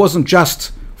that it wasn't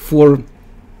just for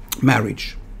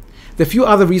marriage. There are a few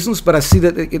other reasons, but I see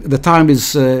that the time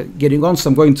is getting on, so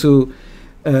I'm going to...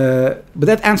 but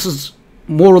that answers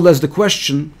more or less the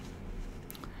question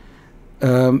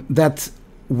that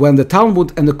when the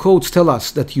Talmud and the codes tell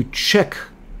us that you check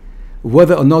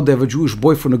whether or not they have a Jewish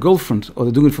boyfriend or girlfriend, or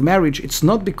they're doing it for marriage, it's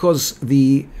not because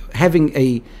having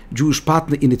a Jewish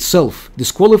partner in itself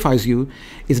disqualifies you.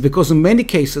 It's because in many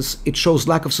cases it shows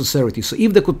lack of sincerity. So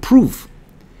if they could prove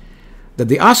that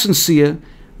they are sincere,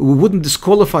 we wouldn't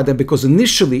disqualify them, because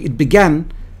initially it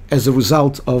began as a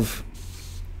result of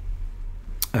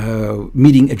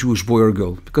meeting a Jewish boy or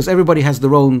girl, because everybody has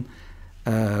their own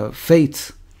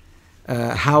fate,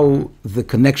 how the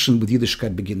connection with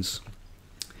Yiddishkeit begins.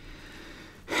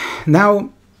 Now,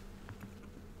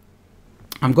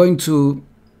 I'm going to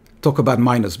talk about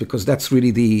minors, because that's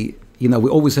really we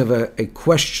always have a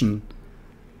question.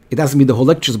 It doesn't mean the whole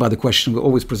lecture is about the question. We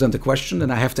always present a question,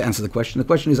 and I have to answer the question. The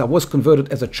question is, I was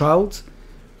converted as a child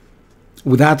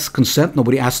without consent.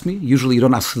 Nobody asked me. Usually you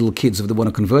don't ask little kids if they want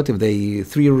to convert, if they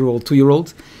 3-year-old,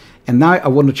 2-year-old. And now I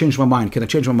want to change my mind. Can I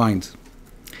change my mind?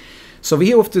 So over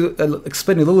here we have to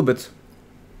explain a little bit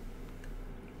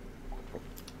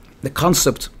the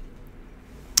concept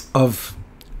of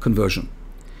conversion.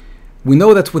 We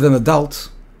know that with an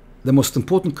adult, the most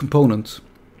important component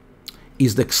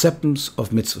is the acceptance of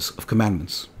mitzvahs, of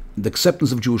commandments, the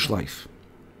acceptance of Jewish life.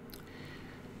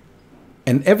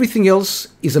 And everything else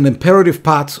is an imperative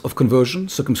part of conversion,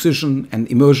 circumcision and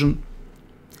immersion.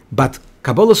 But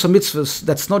Kabbalas HaMitzvahs,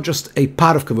 that's not just a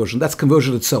part of conversion, that's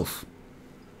conversion itself.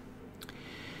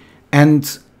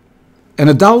 And an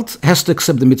adult has to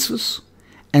accept the mitzvahs,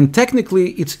 and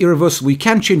technically it's irreversible. You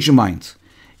can't change your mind.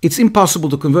 It's impossible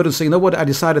to convert and say, you know what, I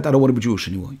decided I don't want to be Jewish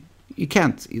anymore. You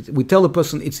can't. We tell a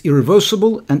person it's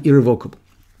irreversible and irrevocable.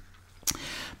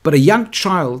 But a young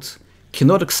child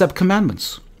cannot accept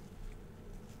commandments.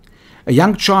 A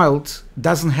young child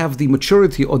doesn't have the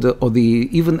maturity or the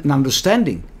even an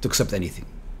understanding to accept anything.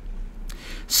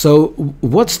 So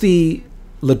what's the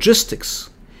logistics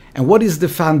and what is the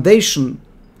foundation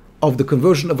of the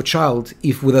conversion of a child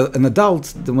if with an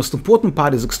adult the most important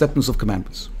part is acceptance of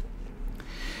commandments?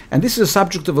 And this is a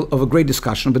subject of a great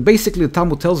discussion, but basically the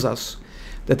Talmud tells us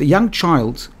that a young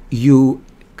child, you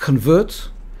convert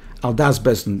al das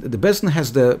Bezdin. The Bezdin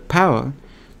has the power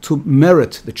to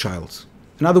merit the child.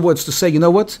 In other words, to say, you know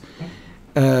what,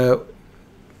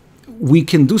 we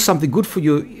can do something good for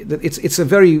you. It's a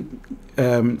very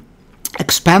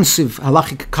expansive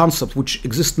halachic concept which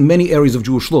exists in many areas of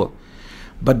Jewish law.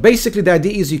 But basically the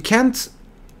idea is you can't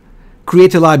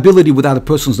create a liability without a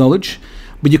person's knowledge,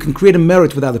 but you can create a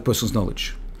merit without a person's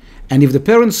knowledge. And if the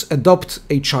parents adopt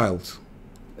a child,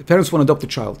 the parents want to adopt a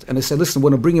child, and they say, listen, we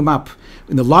want to bring him up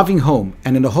in a loving home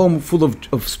and in a home full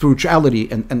of spirituality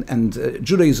and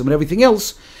Judaism and everything else,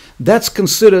 that's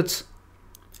considered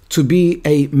to be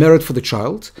a merit for the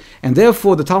child. And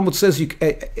therefore, the Talmud says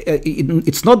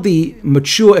it's not the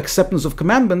mature acceptance of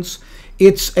commandments,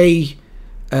 it's a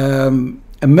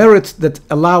merit that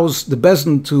allows the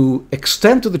Bezdin to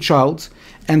extend to the child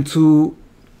and to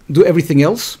do everything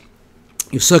else.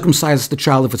 You circumcise the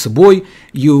child if it's a boy,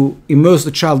 you immerse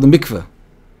the child in the mikveh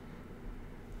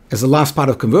as the last part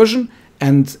of conversion,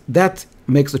 and that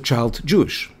makes the child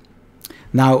Jewish.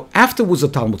 Now, afterwards the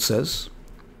Talmud says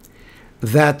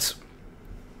that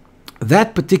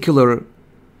that particular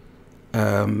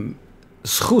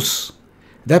schus,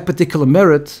 that particular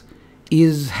merit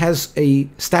has a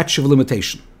statute of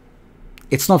limitation.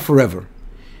 It's not forever.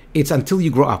 It's until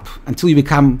you grow up, until you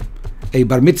become a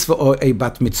bar mitzvah or a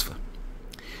bat mitzvah.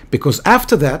 Because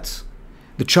after that,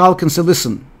 the child can say,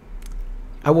 listen,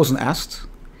 I wasn't asked,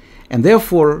 and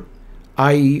therefore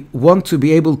I want to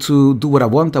be able to do what I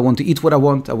want to eat what I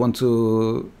want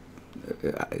to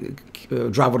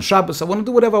drive on Shabbos, I want to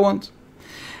do whatever I want.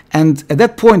 And at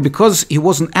that point, because he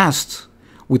wasn't asked,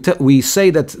 we say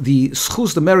that the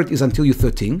schus, the merit, is until you're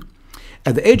 13.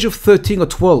 At the age of 13 or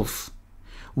 12,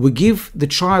 we give the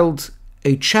child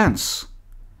a chance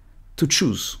to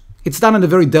choose. It's done in a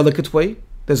very delicate way.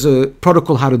 There's a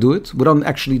protocol how to do it. We don't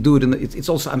actually do it. It's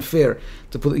also unfair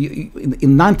to put.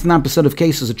 In 99% of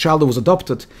cases, a child that was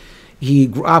adopted, he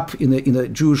grew up in a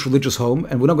Jewish religious home,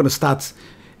 and we're not going to start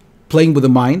playing with the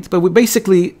mind. But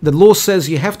basically, the law says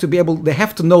they have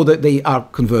to know that they are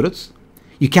converted.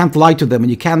 You can't lie to them, and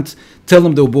you can't tell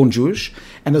them they were born Jewish.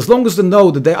 And as long as they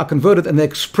know that they are converted and they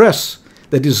express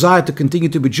their desire to continue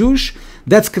to be Jewish,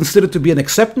 that's considered to be an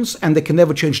acceptance, and they can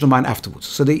never change their mind afterwards.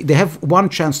 So they have one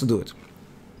chance to do it.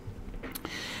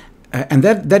 And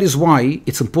that is why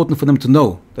it's important for them to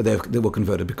know that they were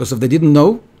converted. Because if they didn't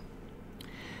know,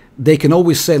 they can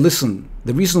always say, listen,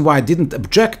 the reason why I didn't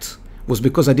object was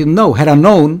because I didn't know. Had I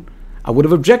known, I would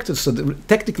have objected. So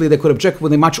technically they could object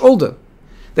when they're much older.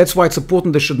 That's why it's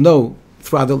important they should know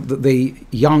throughout the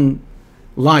young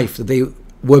life that they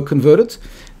were converted,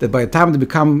 that by the time they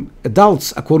become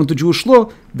adults, according to Jewish law,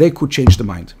 they could change their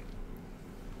mind.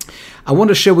 I want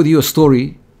to share with you a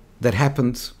story that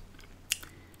happened.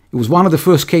 It was one of the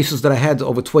first cases that I had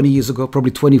over 20 years ago,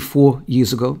 probably 24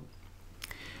 years ago.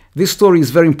 This story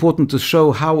is very important to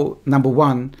show how, number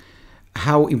one,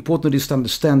 how important it is to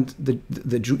understand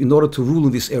the Jew in order to rule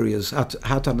in these areas,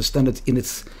 how to understand it in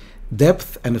its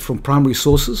depth and from primary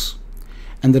sources,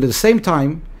 and at the same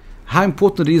time, how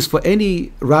important it is for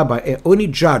any rabbi, any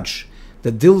judge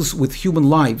that deals with human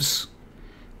lives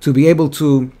to be able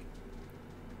to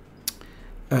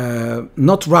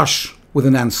not rush with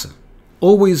an answer.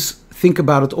 Always think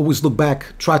about it, always look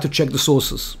back, try to check the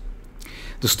sources.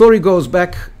 The story goes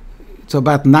back to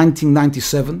about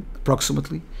 1997,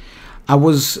 approximately. I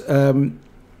was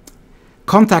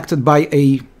contacted by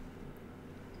a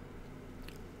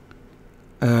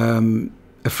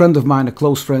friend of mine, a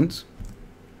close friend,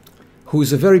 who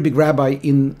is a very big rabbi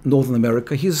in Northern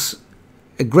America. He's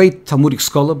a great Talmudic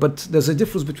scholar, but there's a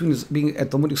difference between being a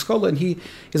Talmudic scholar and he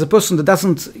is a person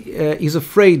that he's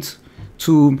afraid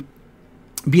to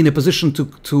be in a position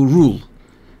to rule.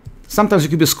 Sometimes you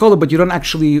could be a scholar, but you don't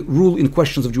actually rule in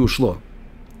questions of Jewish law.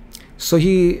 So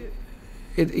he's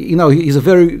a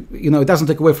very, it doesn't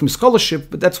take away from his scholarship,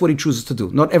 but that's what he chooses to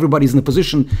do. Not everybody's in a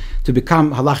position to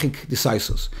become halachic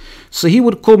decisors. So he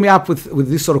would call me up with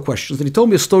these sort of questions, and he told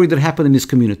me a story that happened in his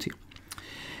community.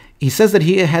 He says that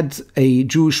he had a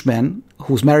Jewish man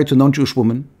who was married to a non-Jewish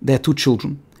woman. They had 2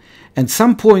 children. And at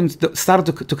some point, they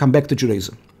started to come back to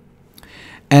Judaism.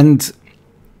 And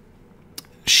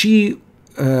she,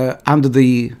 under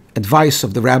the advice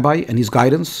of the rabbi and his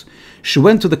guidance, she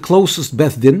went to the closest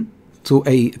Beth Din, to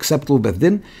a acceptable Beth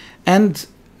Din, and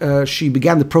she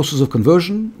began the process of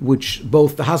conversion, which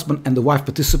both the husband and the wife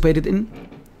participated in.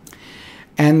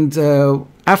 And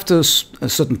after a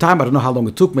certain time, I don't know how long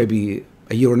it took, maybe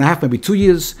a year and a half, maybe 2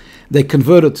 years, they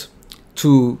converted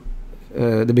to,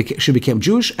 she became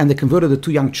Jewish, and they converted the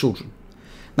 2 young children.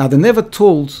 Now, they never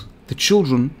told the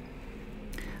children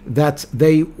that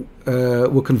they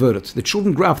were converted. The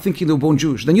children grew up thinking they were born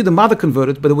Jewish. They knew the mother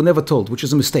converted, but they were never told, which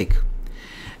is a mistake.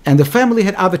 And the family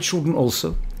had other children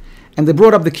also. And they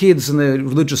brought up the kids in the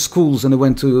religious schools, and they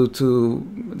went to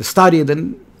the study,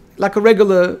 and like a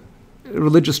regular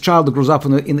religious child that grows up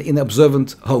in an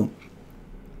observant home.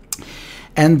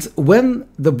 And when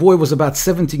the boy was about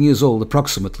 17 years old,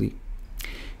 approximately,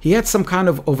 he had some kind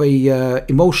of a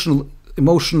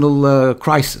emotional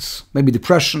crisis, maybe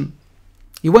depression.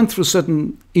 He went through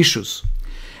certain issues.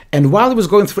 And while he was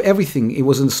going through everything, he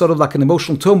was in sort of like an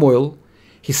emotional turmoil,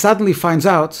 he suddenly finds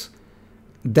out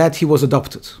that he was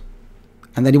adopted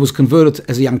and that he was converted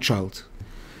as a young child.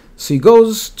 So he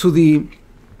goes to the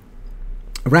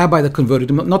rabbi that converted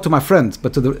him, not to my friend,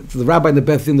 but to the rabbi in the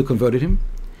Beth Din that converted him.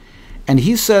 And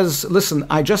he says, listen,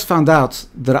 I just found out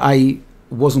that I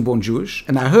wasn't born Jewish,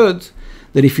 and I heard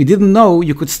that if you didn't know,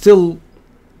 you could still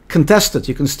contest it.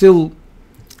 You can still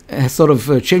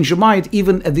change your mind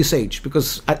even at this age,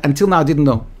 because until now I didn't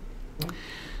know.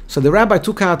 So the rabbi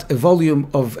took out a volume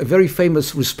of a very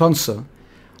famous responsa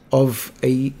of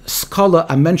a scholar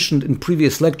I mentioned in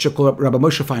previous lecture called Rabbi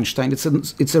Moshe Feinstein.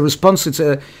 It's a response.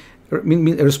 A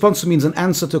response means an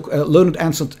answer to a learned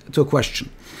answer to a question,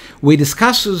 where he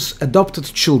discusses adopted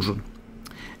children.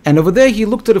 And over there, he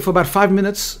looked at it for about 5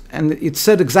 minutes, and it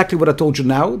said exactly what I told you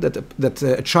now, that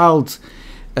a child,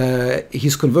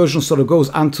 his conversion sort of goes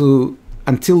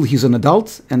until he's an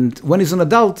adult. And when he's an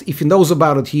adult, if he knows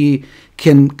about it, he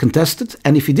can contest it.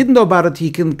 And if he didn't know about it,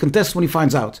 he can contest when he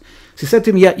finds out. So he said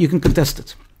to him, yeah, you can contest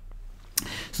it.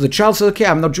 So the child said, okay,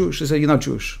 I'm not Jewish. He said, you're not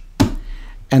Jewish.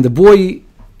 And the boy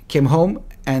came home,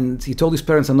 and he told his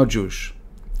parents, I'm not Jewish.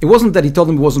 It wasn't that he told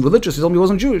them he wasn't religious, he told them he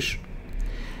wasn't Jewish.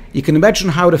 You can imagine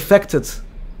how it affected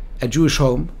a Jewish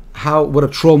home, what a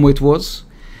trauma it was.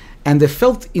 And they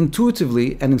felt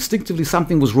intuitively and instinctively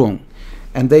something was wrong.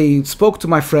 And they spoke to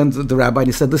my friend, the rabbi, and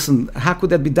he said, listen, how could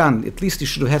that be done? At least you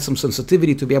should have had some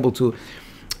sensitivity to be able to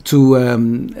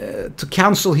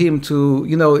counsel him,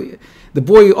 the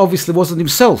boy obviously wasn't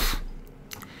himself.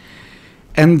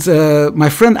 And my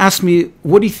friend asked me,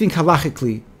 what do you think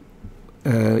halachically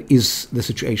is the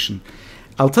situation?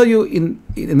 I'll tell you in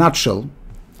a nutshell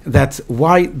that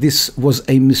why this was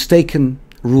a mistaken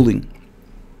ruling.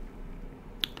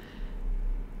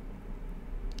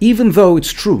 Even though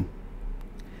it's true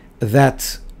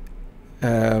that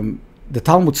the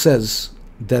Talmud says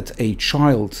that a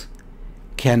child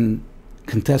can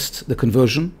contest the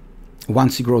conversion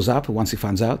once he grows up, or once he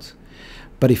finds out.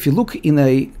 But if you look in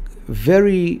a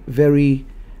very, very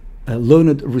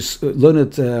learned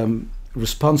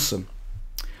response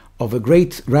of a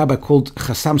great rabbi called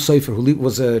Chassam Sofer, who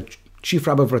was a chief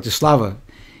rabbi of Bratislava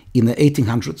in the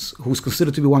 1800s, who was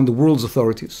considered to be one of the world's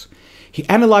authorities. He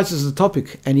analyzes the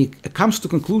topic, and he comes to the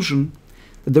conclusion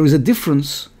that there is a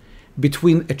difference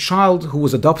between a child who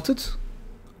was adopted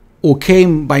or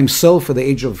came by himself at the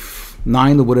age of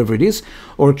 9 or whatever it is,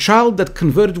 or a child that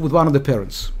converted with one of the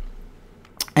parents.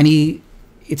 And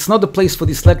it's not the place for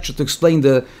this lecture to explain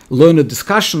the learned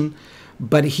discussion,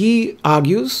 but he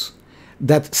argues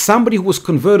that somebody who was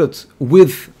converted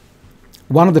with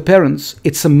one of the parents,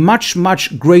 it's a much,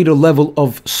 much greater level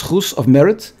of schus, of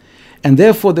merit, and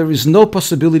therefore there is no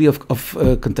possibility of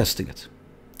contesting it.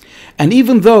 And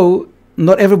even though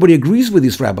not everybody agrees with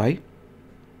this rabbi,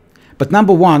 but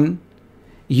number one,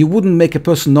 you wouldn't make a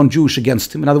person non-Jewish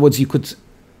against him. In other words, you could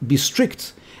be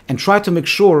strict and try to make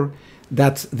sure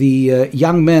that the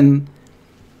young man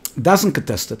doesn't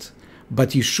contest it,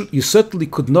 but you certainly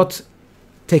could not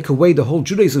take away the whole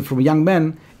Judaism from a young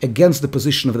man against the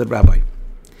position of that rabbi.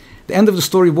 The end of the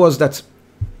story was that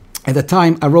at the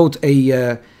time I wrote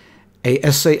a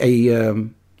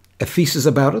thesis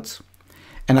about it,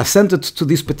 and I sent it to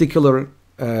this particular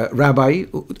rabbi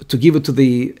to give it to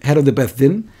the head of the Beth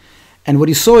Din. And when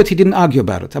he saw it, he didn't argue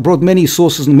about it. I brought many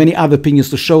sources and many other opinions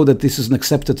to show that this is an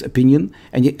accepted opinion,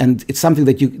 and it's something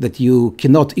that you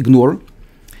cannot ignore.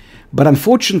 But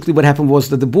unfortunately, what happened was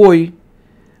that the boy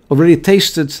already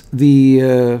tasted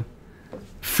the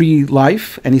free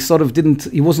life, and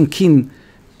he wasn't keen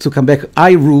to come back.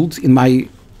 I ruled in my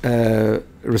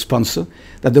response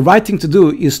that the right thing to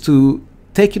do is to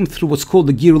take him through what's called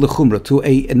the Gir L'Chumra, to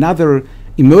another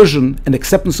immersion and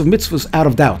acceptance of mitzvahs out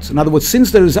of doubt. In other words,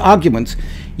 since there is an argument,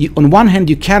 on one hand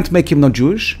you can't make him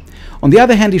non-Jewish, on the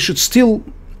other hand he should still,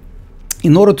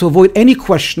 in order to avoid any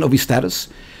question of his status,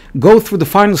 go through the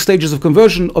final stages of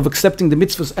conversion of accepting the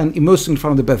mitzvahs and immersing in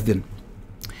front of the Beth Din.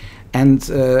 And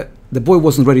the boy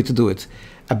wasn't ready to do it.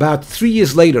 About 3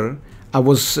 years later, I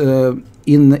was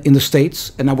in the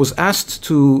States, and I was asked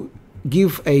to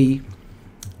give a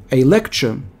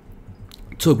lecture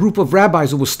to a group of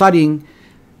rabbis who were studying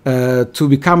to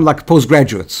become like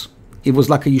postgraduates. It was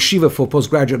like a yeshiva for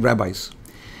postgraduate rabbis.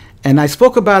 And I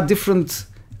spoke about different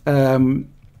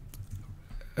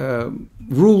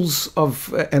rules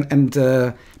of and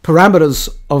parameters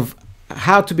of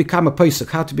how to become a posek,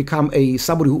 how to become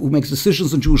somebody who makes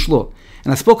decisions in Jewish law.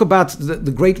 And I spoke about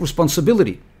the great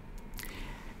responsibility.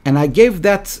 And I gave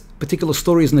that particular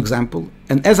story as an example,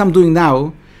 and as I'm doing now,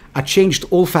 I changed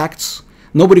all facts.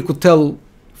 Nobody could tell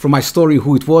from my story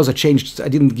who it was. I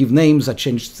didn't give names, I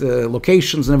changed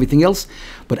locations and everything else.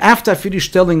 But after I finished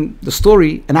telling the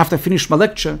story, and after I finished my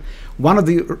lecture, one of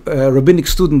the rabbinic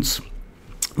students,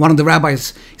 one of the rabbis,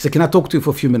 he said, "Can I talk to you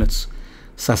for a few minutes?"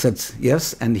 So I said, yes.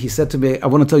 And he said to me, "I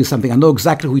want to tell you something. I know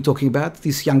exactly who you're talking about.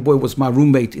 This young boy was my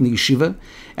roommate in the yeshiva,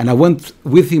 and I went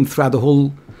with him throughout the whole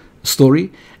story.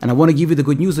 And I want to give you the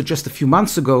good news that just a few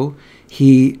months ago,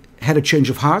 he had a change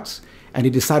of heart, and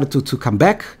he decided to come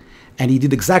back, and he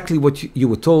did exactly what you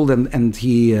were told, and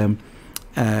he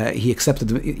accepted.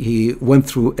 He went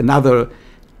through another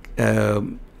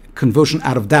conversion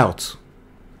out of doubt.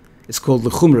 It's called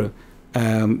the Chumrah,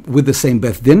 with the same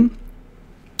Beth Din.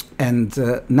 And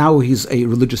now he's a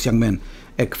religious young man."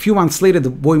 A few months later,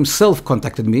 the boy himself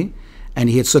contacted me, and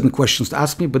he had certain questions to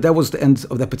ask me, but that was the end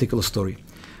of that particular story.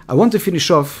 I want to finish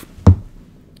off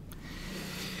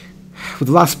with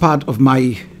the last part of my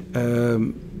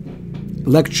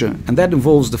lecture, and that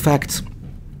involves the fact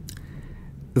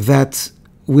that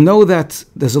we know that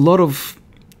there's a lot of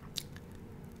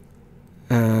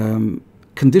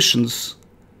conditions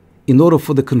in order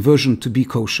for the conversion to be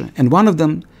kosher, and one of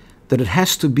them that it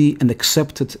has to be an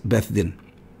accepted Beth Din.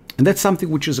 And that's something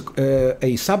which is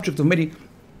a subject of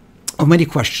many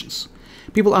questions.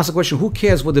 People ask the question, who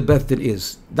cares what the Beth Din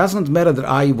is? Doesn't matter that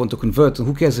I want to convert, and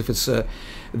who cares if it's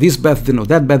this Beth Din or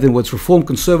that Beth Din, whether it's Reform,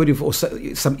 Conservative, or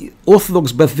some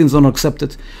Orthodox Beth Dins are not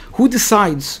accepted. Who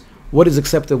decides what is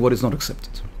accepted, what is not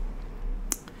accepted?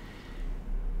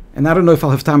 And I don't know if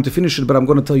I'll have time to finish it, but I'm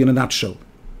going to tell you in a nutshell.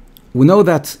 We know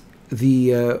that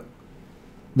the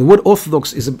word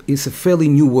Orthodox is a fairly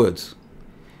new word.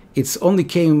 It's only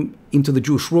came into the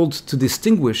Jewish world to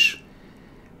distinguish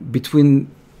between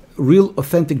real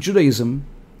authentic Judaism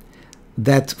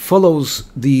that follows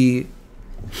the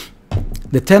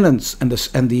tenets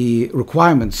and the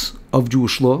requirements of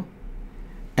Jewish law,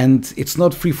 and it's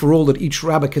not free for all that each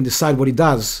rabbi can decide what he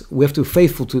does. We have to be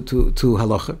faithful to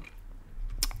Halacha.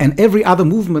 And every other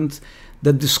movement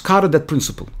that discarded that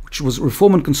principle, which was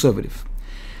Reform and Conservative.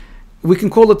 We can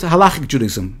call it halachic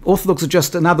Judaism. Orthodox is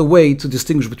just another way to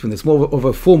distinguish between this, more of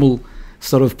a formal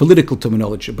sort of political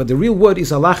terminology. But the real word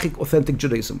is halachic, authentic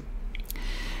Judaism.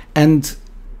 And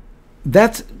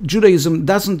that Judaism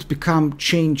doesn't become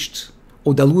changed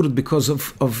or diluted because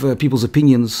of people's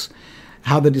opinions,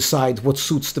 how they decide what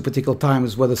suits the particular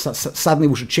times, whether suddenly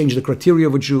we should change the criteria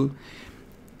of a Jew.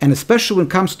 And especially when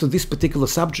it comes to this particular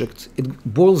subject, it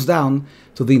boils down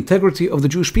to the integrity of the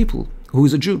Jewish people, who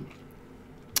is a Jew.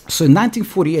 So in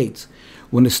 1948,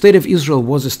 when the State of Israel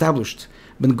was established,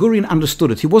 Ben-Gurion understood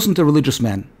it. He wasn't a religious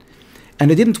man, and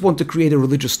he didn't want to create a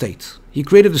religious state. He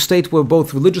created a state where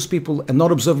both religious people and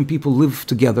not-observant people live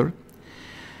together.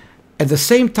 At the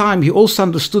same time, he also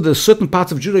understood there are certain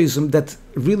parts of Judaism that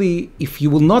really, if you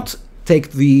will not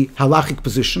take the halachic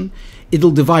position,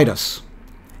 it'll divide us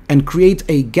and create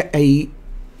a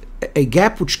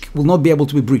gap which will not be able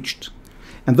to be breached.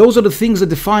 And those are the things that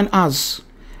define us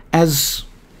as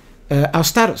our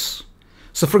status.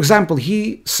 So, for example,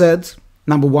 he said,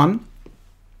 number one,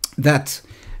 that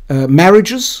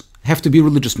marriages have to be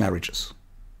religious marriages.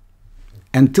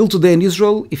 And till today in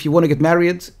Israel, if you want to get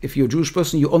married, if you're a Jewish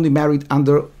person, you're only married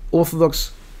under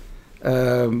Orthodox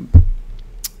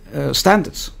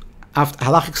standards, after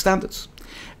halachic standards.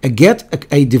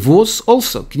 A divorce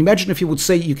also. Can you imagine if you would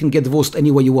say you can get divorced any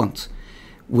way you want?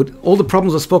 With all the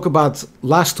problems I spoke about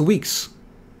last 2 weeks,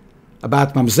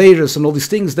 about mamzeres and all these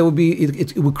things, there would be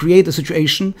it would create a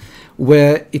situation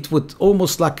where it would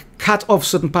almost like cut off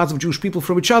certain parts of Jewish people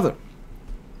from each other.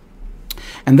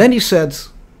 And then he said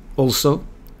also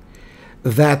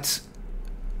that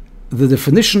the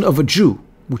definition of a Jew,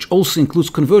 which also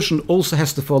includes conversion, also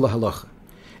has to follow halacha.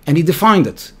 And he defined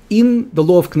it in the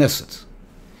law of Knesset.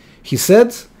 He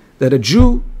said that a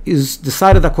Jew is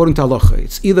decided according to halacha.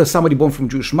 It's either somebody born from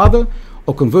Jewish mother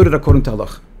or converted according to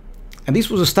halacha. And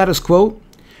this was a status quo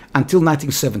until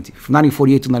 1970, from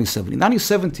 1948 to 1970. In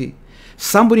 1970,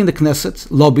 somebody in the Knesset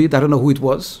lobbied, I don't know who it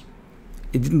was,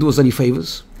 it didn't do us any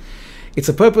favors. It's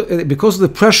a purpose, because of the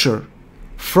pressure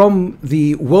from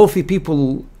the wealthy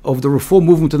people of the reform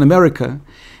movement in America,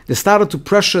 they started to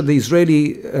pressure the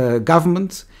Israeli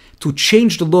government to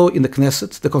change the law in the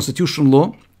Knesset, the constitutional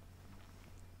law,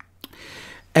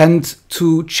 and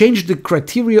to change the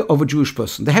criteria of a Jewish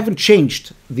person. They haven't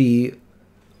changed the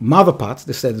mother part.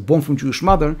 They said it's born from Jewish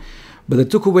mother, but they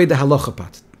took away the halacha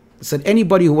part. They said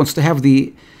anybody who wants to have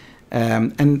the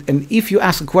and if you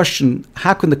ask a question,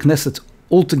 how can the Knesset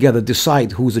altogether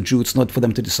decide who is a Jew? It's not for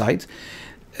them to decide.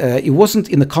 It wasn't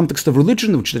in the context of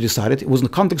religion which they decided. It was in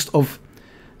the context of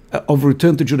of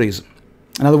return to Judaism.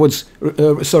 In other words,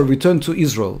 return to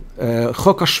Israel,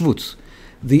 Chok HaShvut,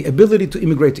 the ability to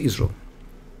immigrate to Israel,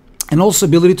 and also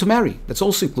ability to marry. That's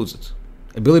also includes it.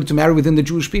 Ability to marry within the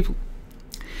Jewish people.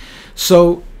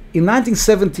 So in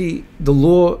 1970, the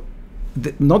law,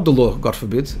 not the law, God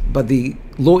forbid, but the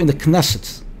law in the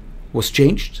Knesset was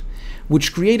changed,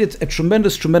 which created a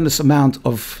tremendous amount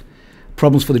of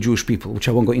problems for the Jewish people, which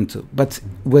I won't go into. But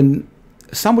when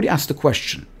somebody asked the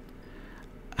question,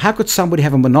 how could somebody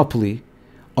have a monopoly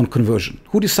on conversion?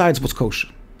 Who decides what's kosher?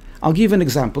 I'll give an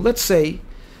example. Let's say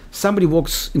somebody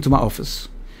walks into my office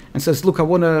and says, look, I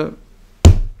want to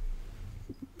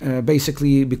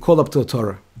basically be called up to a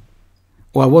Torah.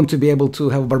 Or I want to be able to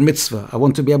have a bar mitzvah. I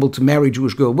want to be able to marry a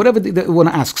Jewish girl. Whatever they want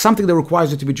to ask. Something that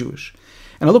requires you to be Jewish.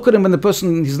 And I look at him and the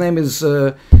person, his name is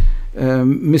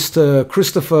Mr.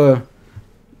 Christopher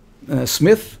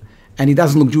Smith, and he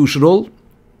doesn't look Jewish at all.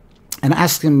 And I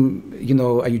ask him,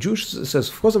 are you Jewish? He says,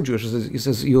 of course I'm Jewish. He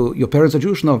says, your parents are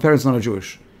Jewish? No, my parents are not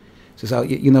Jewish. He says,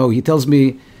 he tells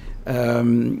me,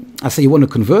 I say, you want to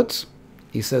convert?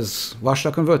 He says, why should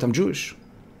I convert? I'm Jewish.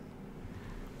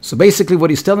 So basically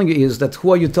what he's telling you is that who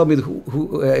are you telling me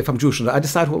who if I'm Jewish? I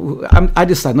decide, I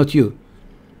decide, not you.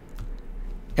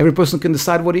 Every person can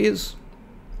decide what he is.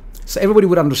 So everybody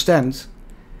would understand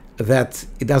that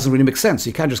it doesn't really make sense.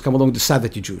 You can't just come along and decide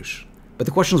that you're Jewish. But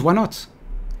the question is, why not?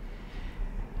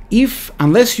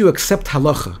 Unless you accept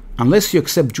halacha, unless you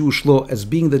accept Jewish law as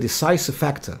being the decisive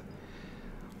factor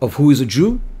of who is a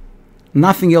Jew,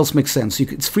 nothing else makes sense.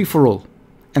 It's free for all.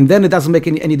 And then it doesn't make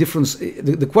any difference.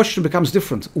 The question becomes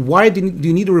different. Why do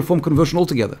you need to reform conversion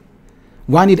altogether?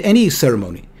 Why need any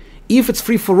ceremony? If it's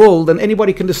free for all, then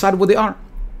anybody can decide what they are.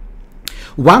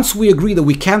 Once we agree that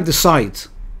we can't decide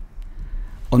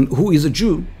on who is a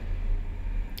Jew,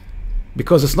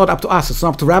 because it's not up to us, it's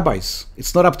not up to rabbis,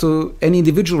 it's not up to any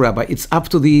individual rabbi, it's up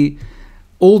to the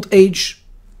old age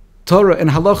Torah and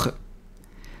halacha,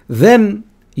 then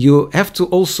you have to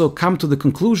also come to the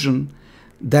conclusion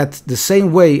that the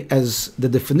same way as the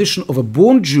definition of a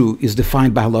born Jew is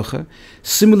defined by halacha,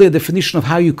 similarly the definition of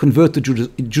how you convert to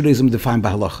Judaism is defined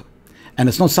by halacha. And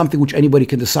it's not something which anybody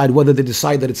can decide, whether they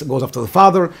decide that it goes after the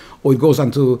father, or it goes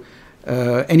onto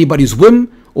anybody's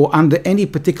whim, or under any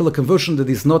particular conversion that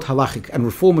is not halachic. And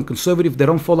reform and conservative, they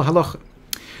don't follow halacha.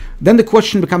 Then the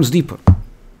question becomes deeper.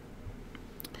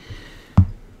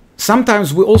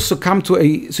 Sometimes we also come to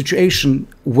a situation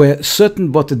where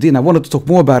certain Bate Din, I wanted to talk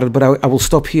more about it, but I will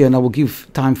stop here and I will give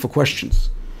time for questions.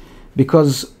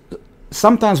 Because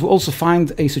sometimes we also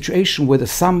find a situation where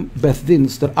there's some Beth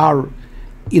Dins that are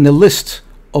in a list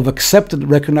of accepted,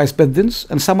 recognized Beth Dins,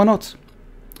 and some are not.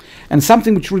 And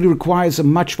something which really requires a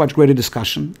much greater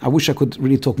discussion. I wish I could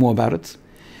really talk more about it.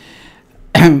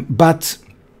 But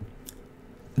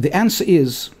the answer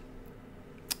is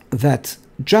that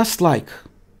just like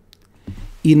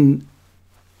in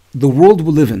the world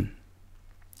we live in,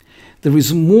 there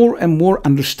is more and more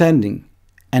understanding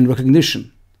and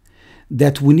recognition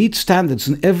that we need standards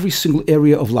in every single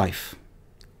area of life.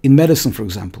 In medicine, for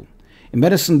example. In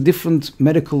medicine, different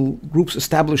medical groups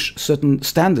establish certain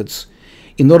standards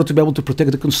in order to be able to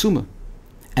protect the consumer.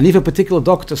 And if a particular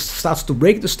doctor starts to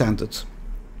break the standards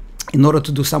in order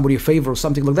to do somebody a favor or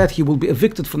something like that, he will be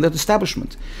evicted from that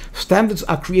establishment. Standards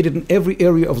are created in every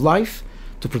area of life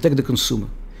to protect the consumer.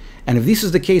 And if this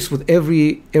is the case with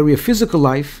every area of physical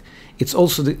life, it's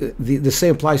also the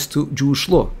same applies to Jewish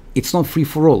law. It's not free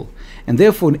for all. And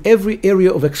therefore, in every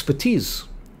area of expertise,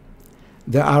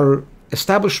 there are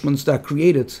establishments that are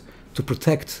created to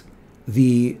protect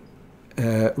the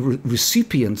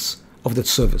recipients of that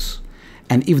service.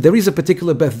 And if there is a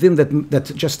particular Beth Din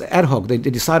that just ad hoc, they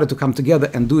decided to come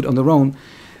together and do it on their own,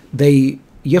 you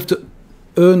have to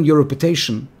earn your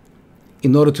reputation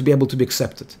in order to be able to be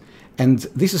accepted. And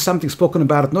this is something spoken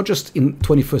about not just in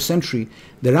 21st century.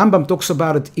 The Rambam talks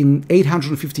about it in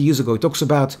 850 years ago. He talks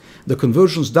about the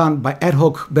conversions done by ad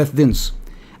hoc Beth Dins.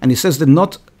 And he says they're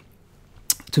not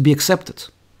to be accepted.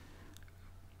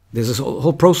 There's this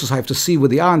whole process I have to see where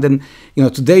they are. And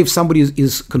then, today if somebody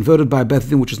is converted by a Beth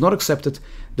Din which is not accepted,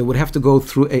 they would have to go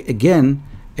through,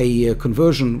 a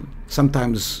conversion,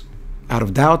 sometimes out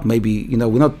of doubt. Maybe,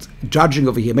 we're not judging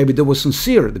over here. Maybe they were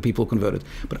sincere, the people converted.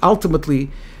 But ultimately,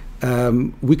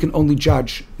 we can only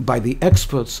judge by the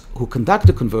experts who conduct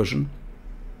the conversion,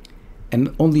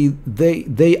 and only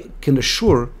they can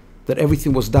assure that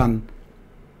everything was done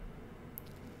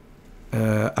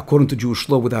according to Jewish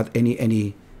law without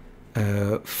any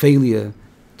failure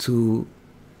to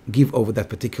give over that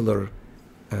particular,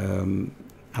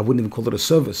 I wouldn't even call it a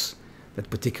service, that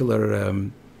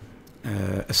particular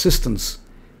assistance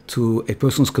to a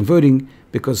person who's converting,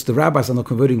 because the rabbis are not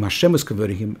converting him, Hashem is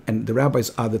converting him, and the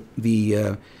rabbis are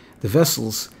the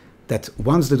vessels that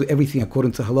once they do everything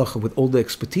according to halacha with all the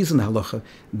expertise in the halacha,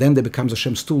 then they become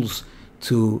Hashem's tools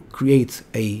to create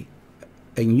a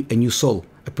new soul,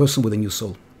 a person with a new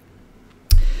soul.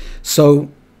 So,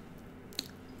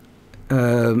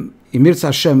 in Mirza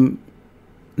Hashem,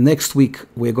 next week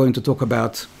we're going to talk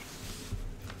about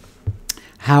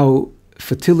how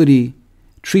fertility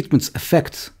treatments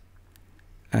affect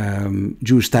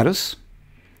Jewish status.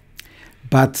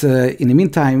 But in the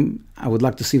meantime, I would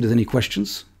like to see if there's any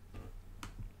questions.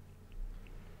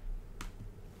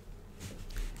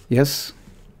 Yes?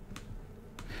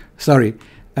 Sorry.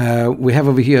 We have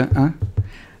over here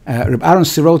Rabbi Aaron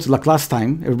Sirot, like last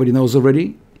time, everybody knows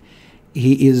already.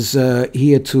 He is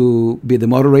here to be the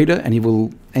moderator, and he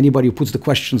will, anybody who puts the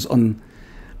questions on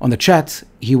the chat,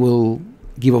 he will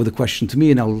give over the question to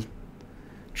me, and I'll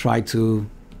try to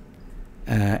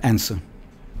answer.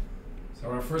 So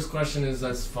our first question is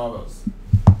as follows.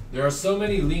 There are so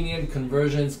many lenient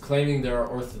conversions claiming they are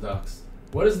Orthodox.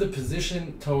 What is the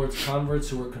position towards converts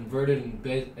who were converted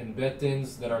in bet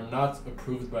dins that are not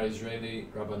approved by Israeli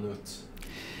Rabbanut?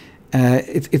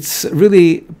 It's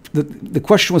really, the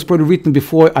question was probably written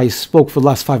before I spoke for the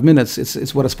last 5 minutes.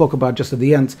 It's what I spoke about just at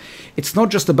the end. It's not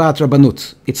just about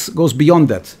Rabbanut. It goes beyond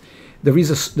that. There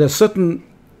are certain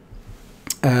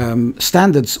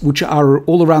standards which are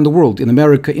all around the world, in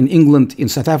America, in England, in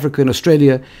South Africa, in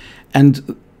Australia,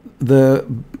 and the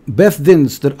Beth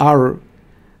Dins that are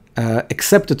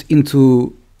accepted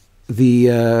into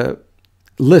the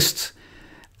list,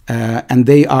 and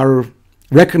they are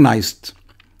recognized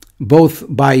both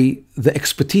by the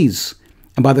expertise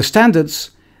and by the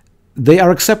standards, they are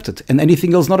accepted, and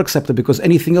anything else not accepted, because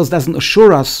anything else doesn't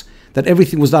assure us that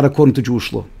everything was done according to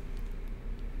Jewish law.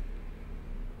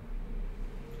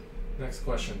 Next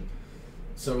question.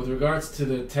 So with regards to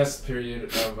the test period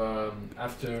of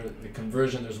after the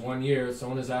conversion, there's 1 year.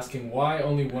 Someone is asking, why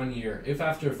only 1 year? If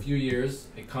after a few years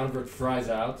a convert fries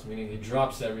out, meaning he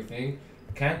drops everything,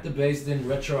 can't the Beis Din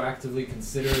retroactively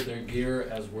consider their gear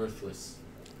as worthless?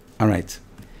 All right.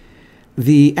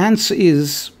 The answer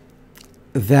is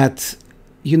that,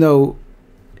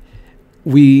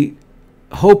 we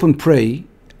hope and pray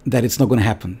that it's not going to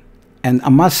happen. And I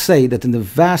must say that in the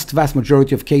vast, vast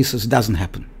majority of cases, it doesn't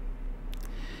happen.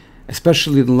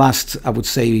 Especially in the last, I would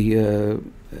say,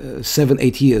 7,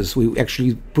 8 years, we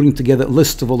actually putting together a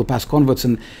list of all the past converts,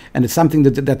 and it's something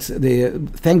that they,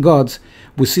 thank God,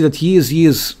 we see that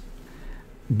years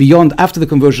beyond, after the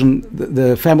conversion,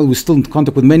 the family was still in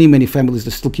contact with many, many families.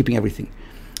 They're still keeping everything.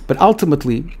 But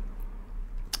ultimately,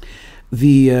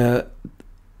 the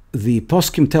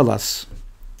poskim tell us,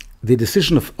 the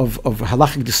decision of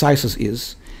halachic decisors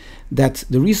is that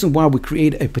the reason why we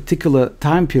create a particular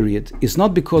time period is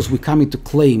not because we're coming to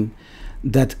claim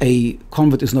that a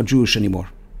convert is not Jewish anymore.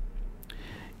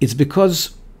 It's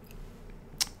because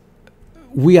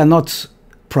we are not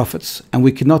prophets and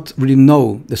we cannot really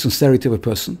know the sincerity of a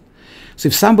person. So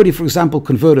if somebody, for example,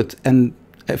 converted and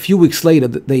a few weeks later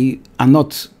they are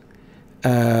not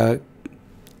the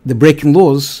breaking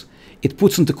laws, it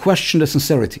puts into question the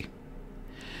sincerity.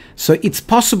 So it's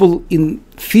possible in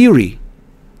theory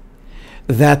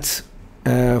that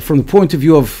from the point of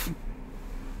view of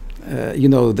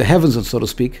the heavens, so to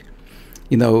speak,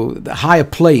 the higher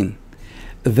plane,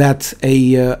 that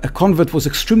a convert was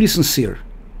extremely sincere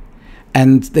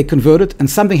and they converted and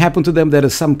something happened to them that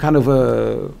is some kind of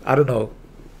a,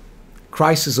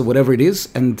 crisis or whatever it is,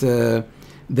 and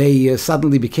they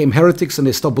suddenly became heretics and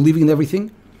they stopped believing in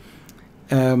everything.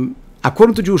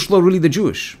 According to Jewish law, really they're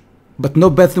Jewish, but no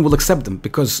Beth Din will accept them,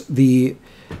 because the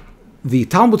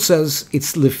Talmud says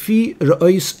it's lefi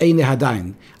re'ois eine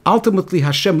hadain. Ultimately,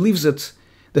 Hashem leaves it,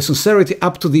 the sincerity,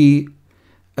 up to the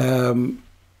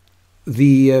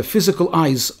physical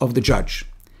eyes of the judge.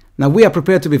 Now we are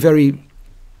prepared to be very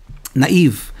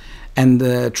naive and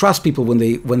trust people when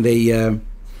they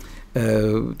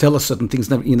tell us certain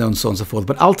things, and so on and so forth.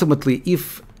 But ultimately,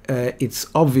 if it's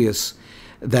obvious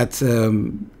that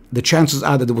the chances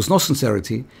are that there was no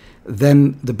sincerity,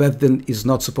 then the Beth Din is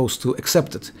not supposed to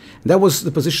accept it. And that was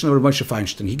the position of Rabbi Moshe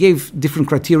Feinstein. He gave different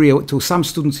criteria to some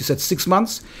students. He said 6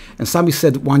 months, and some he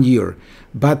said 1 year.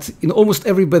 But in almost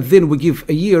every Beth Din, we give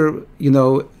a year,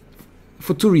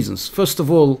 for 2 reasons. First of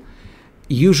all,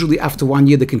 usually after 1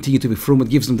 year, they continue to be frum. It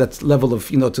gives them that level of,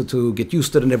 to get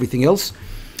used to it and everything else.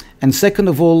 And second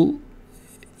of all,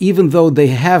 even though they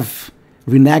have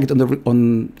reneged on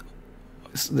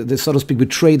the so to speak,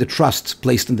 betray the trust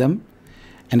placed in them,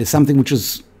 and it's something which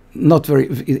is not very,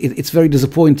 it's very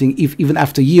disappointing if even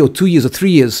after a year or 2 years or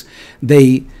 3 years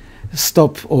they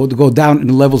stop or to go down in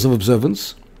the levels of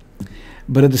observance.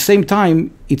 But at the same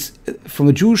time, it's from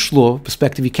a Jewish law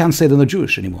perspective, you can't say they're not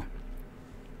Jewish anymore.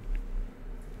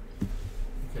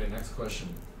 Okay, next question.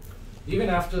 Even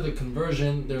after the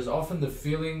conversion, there's often the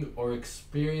feeling or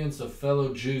experience of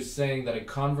fellow Jews saying that a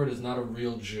convert is not a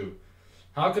real Jew.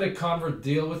 How could a convert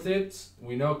deal with it?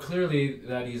 We know clearly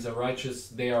that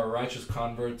they are a righteous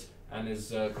convert and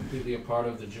is completely a part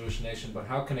of the Jewish nation, but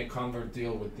how can a convert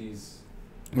deal with these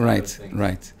things?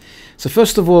 Right. So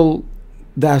first of all,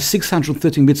 there are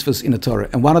 613 mitzvahs in the Torah,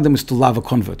 and one of them is to love a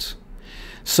convert.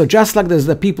 So just like there's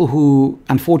the people who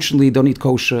unfortunately don't eat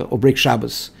kosher or break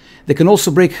Shabbos, they can also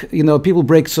break, people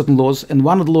break certain laws, and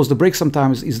one of the laws they break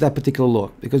sometimes is that particular law,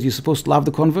 because you're supposed to love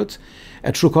the convert,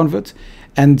 a true convert,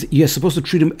 and you're supposed to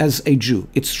treat him as a Jew.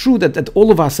 It's true that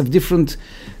all of us have different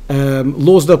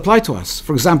laws that apply to us.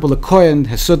 For example, a Kohen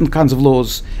has certain kinds of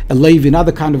laws, a Levi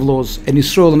another kind of laws, an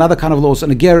Israel another kind of laws,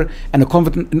 and a Ger and a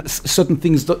convert, certain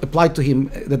things that apply to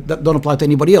him that don't apply to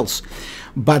anybody else.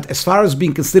 But as far as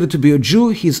being considered to be a Jew,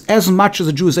 he's as much as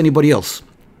a Jew as anybody else,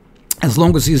 as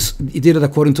long as he did it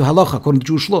according to Halacha, according to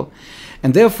Jewish law.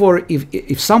 And therefore,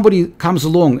 if somebody comes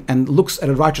along and looks at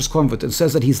a righteous convert and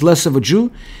says that he's less of a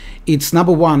Jew, it's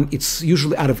number one, it's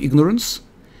usually out of ignorance.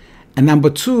 And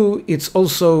number two, it's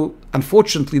also,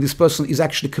 unfortunately, this person is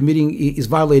actually is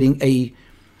violating a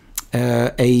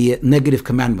negative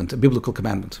commandment, a biblical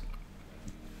commandment.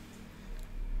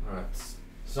 All right.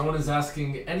 Someone is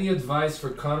asking, any advice for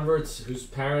converts whose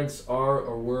parents are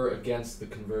or were against the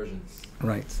conversions?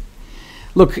 Right.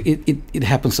 Look, it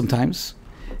happens sometimes.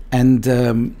 And,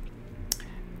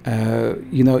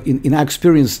 in our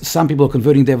experience, some people are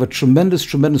converting, they have a tremendous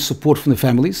support from the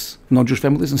families, non-Jewish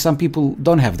families, and some people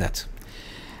don't have that.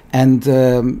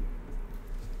 And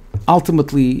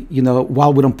ultimately,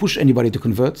 while we don't push anybody to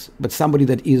convert, but somebody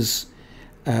that is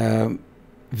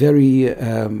very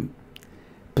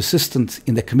persistent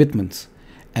in their commitment,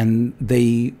 and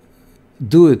they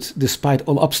do it despite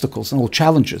all obstacles and all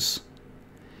challenges,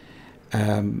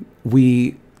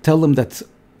 we tell them that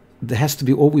there has to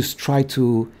be always try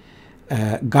to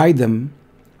guide them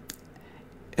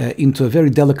into a very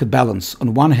delicate balance.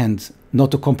 On one hand,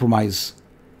 not to compromise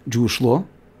Jewish law,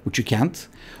 which you can't.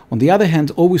 On the other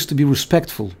hand, always to be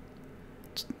respectful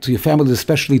to your family,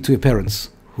 especially to your parents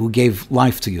who gave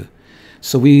life to you.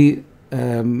 So we,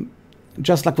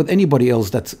 just like with anybody else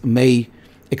that may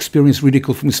experience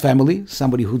ridicule from his family,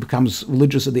 somebody who becomes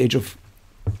religious at the age of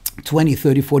 20,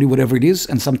 30, 40, whatever it is,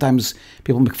 and sometimes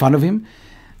people make fun of him,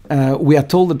 we are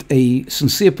told that a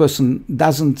sincere person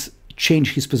doesn't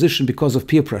change his position because of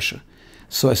peer pressure.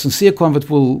 So a sincere convert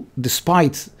will,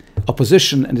 despite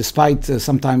opposition and despite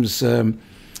sometimes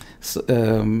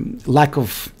lack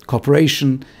of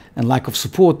cooperation and lack of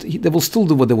support, they will still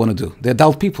do what they want to do. They're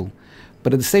adult people.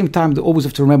 But at the same time, they always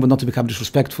have to remember not to become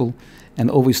disrespectful and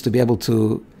always to be able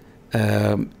to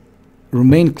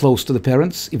remain close to the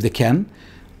parents, if they can,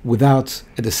 without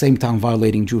at the same time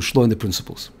violating Jewish law and the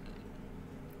principles.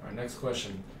 Next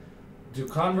question. Do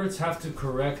converts have to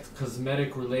correct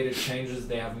cosmetic-related changes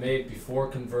they have made before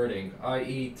converting,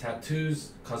 i.e.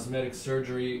 tattoos, cosmetic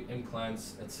surgery,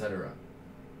 implants, etc.?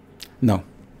 No,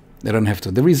 they don't have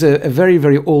to. There is a very,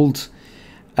 very old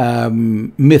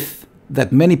myth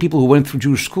that many people who went through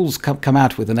Jewish schools come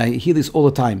out with, and I hear this all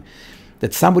the time,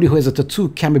 that somebody who has a tattoo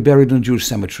can be buried in a Jewish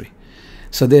cemetery.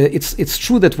 So it's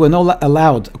true that we're not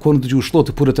allowed, according to Jewish law,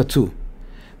 to put a tattoo.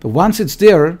 But once it's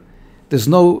there, there's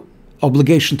no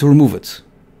obligation to remove it,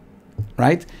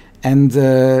 right? And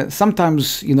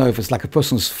sometimes, if it's like a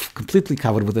person who's completely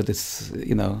covered with it, it's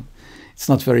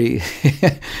not very,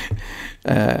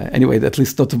 anyway, at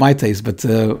least not to my taste, but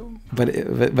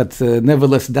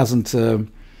nevertheless, it doesn't,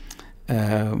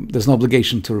 there's no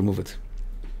obligation to remove it.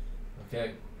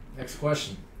 Okay, next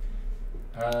question.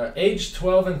 Age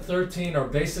 12 and 13 are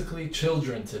basically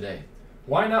children today.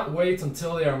 Why not wait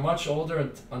until they are much older,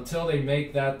 until they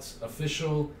make that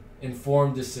official,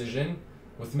 informed decision?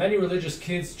 With many religious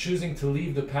kids choosing to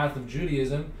leave the path of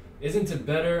Judaism, isn't it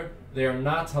better they are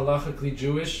not halachically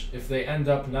Jewish if they end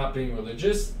up not being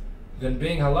religious, than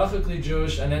being halachically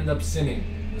Jewish and end up sinning?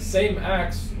 The same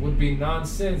acts would be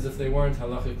non-sins if they weren't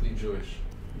halachically Jewish.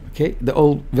 Okay, they're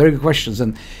all very good questions,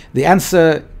 and the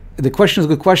question is a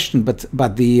good question, but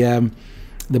the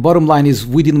bottom line is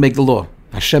we didn't make the law.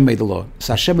 Hashem made the law.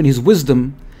 So Hashem, in His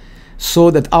wisdom,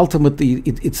 saw that ultimately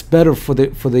it's better for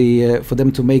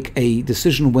them to make a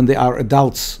decision when they are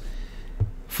adults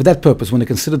for that purpose, when they're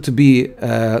considered to be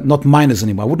not minors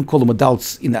anymore, I wouldn't call them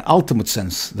adults in the ultimate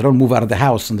sense. They don't move out of the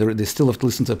house and they still have to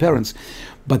listen to their parents.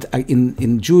 But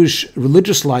in Jewish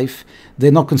religious life,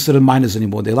 they're not considered minors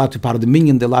anymore. They're allowed to be part of the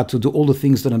minyan. They're allowed to do all the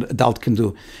things that an adult can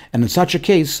do. And in such a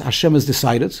case, Hashem has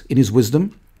decided, in His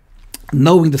wisdom,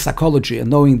 knowing the psychology and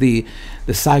knowing the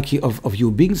psyche of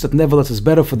human beings, that nevertheless it's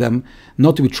better for them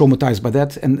not to be traumatized by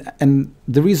that. And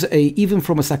there is even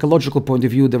from a psychological point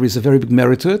of view, there is a very big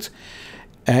merit to it.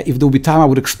 If there would be time, I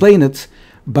would explain it,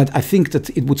 but I think that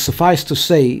it would suffice to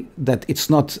say that it's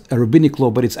not a rabbinic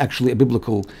law, but it's actually a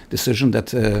biblical decision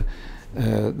that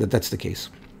that's the case.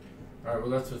 All right, we're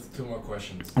left with two more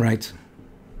questions. All right.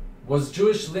 Was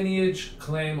Jewish lineage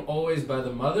claim always by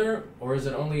the mother, or is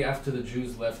it only after the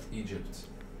Jews left Egypt?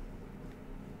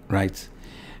 Right.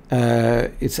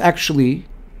 It's actually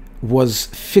was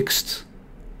fixed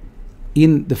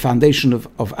in the foundation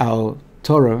of our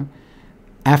Torah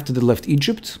after they left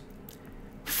Egypt.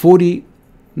 50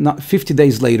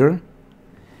 days later,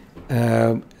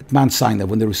 at Mount Sinai,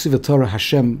 when they received the Torah,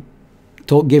 Hashem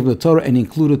gave them the Torah and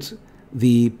included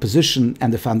the position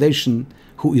and the foundation,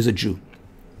 who is a Jew.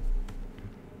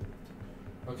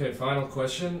 Okay, final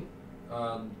question.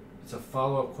 It's a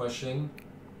follow-up question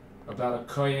about a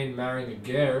Kohen marrying a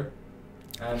Ger,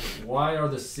 and why are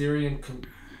the Syrian...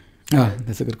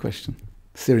 That's a good question.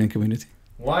 Syrian community.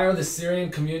 Why are the Syrian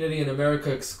community in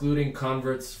America excluding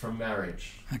converts from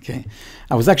marriage? Okay.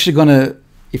 I was actually going to,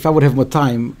 if I would have more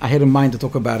time, I had in mind to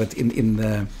talk about it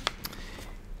in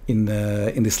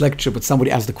this lecture, but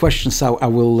somebody asked the question, so I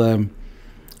will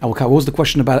what was the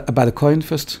question about a Kohen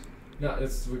first? No,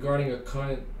 it's regarding a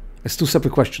Kohen. It's two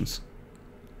separate questions.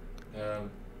 No,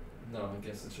 I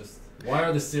guess it's just, why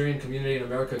are the Syrian community in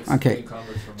America excluding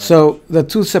converts from marriage? So there are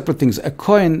two separate things. A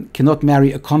Kohen cannot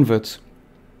marry a convert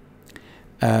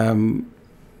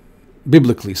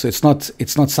biblically, so it's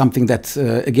not something that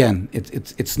again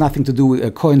it's nothing to do with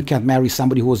a Kohen can't marry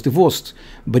somebody who was divorced,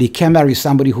 but he can marry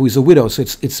somebody who is a widow. So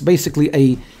it's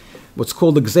basically what's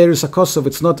called the Gzeirus HaKosov.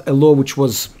 It's not a law which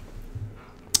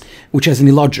has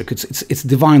any logic. It's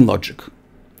divine logic.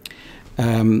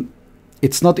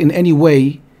 It's not in any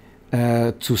way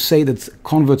to say that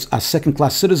converts are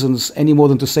second-class citizens any more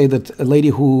than to say that a lady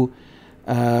who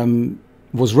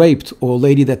was raped or a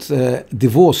lady that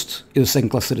divorced is a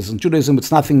second-class citizen. Judaism,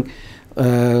 it's nothing,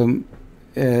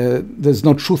 there's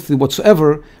no truth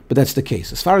whatsoever, but that's the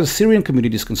case. As far as the Syrian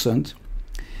community is concerned,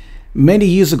 many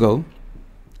years ago,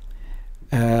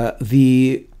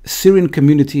 the Syrian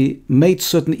community made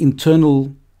certain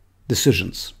internal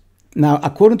decisions. Now,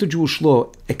 according to Jewish law,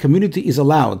 a community is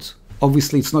allowed,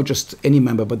 obviously it's not just any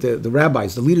member, but the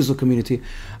rabbis, the leaders of the community,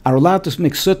 are allowed to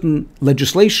make certain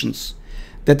legislations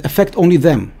that affect only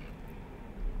them.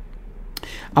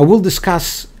 I will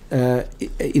discuss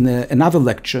in another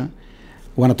lecture,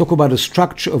 when I talk about the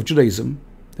structure of Judaism,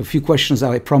 a few questions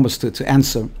that I promised to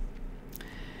answer.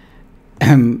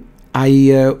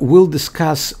 I will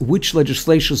discuss which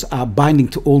legislations are binding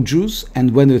to all Jews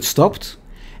and when it stopped,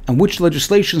 and which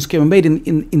legislations can be made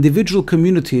in individual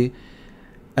community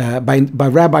by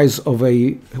rabbis of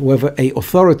a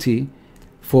authority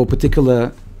for a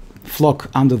particular flock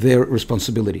under their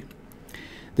responsibility.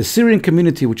 The Syrian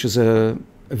community, which is a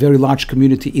very large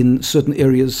community in certain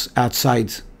areas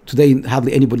outside, today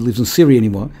hardly anybody lives in Syria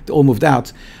anymore, they all moved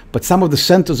out, but some of the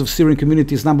centers of Syrian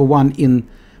communities, number one in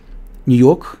New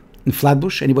York, in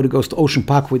Flatbush. Anybody goes to Ocean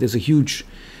Parkway, there's a huge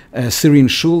Syrian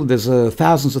shul, there's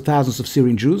thousands of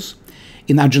Syrian Jews.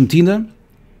 In Argentina,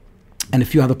 and a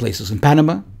few other places. In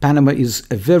Panama is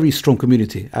a very strong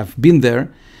community. I've been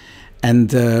there,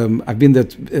 and I've been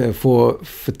there for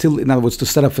fertility, in other words, to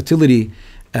set up fertility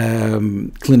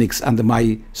clinics under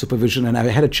my supervision, and I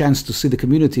had a chance to see the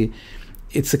community.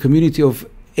 It's a community of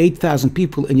 8,000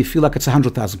 people, and you feel like it's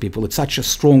 100,000 people. It's such a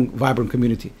strong, vibrant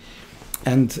community.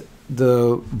 And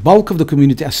the bulk of the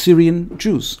community are Syrian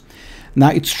Jews. Now,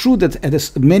 it's true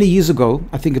that many years ago,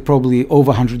 I think probably over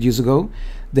 100 years ago,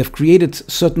 they've created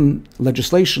certain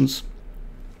legislations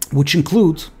which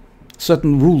include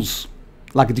certain rules,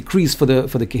 like decrees for the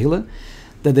Kehillah,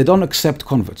 that they don't accept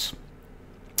converts.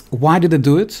 Why did they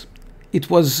do it? It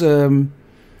was a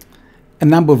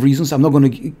number of reasons. I'm not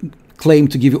going to claim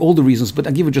to give you all the reasons, but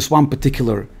I'll give you just one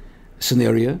particular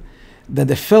scenario, that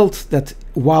they felt that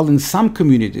while in some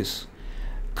communities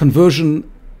conversion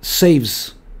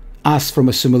saves us from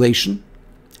assimilation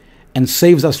and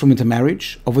saves us from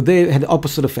intermarriage, over there it had the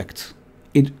opposite effect.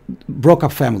 It broke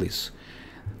up families.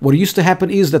 What used to happen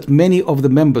is that many of the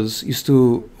members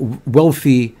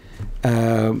wealthy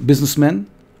businessmen,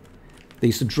 they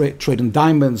used to trade in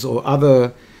diamonds or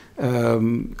other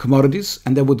commodities,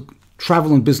 and they would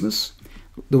travel on business.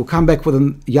 they would come back with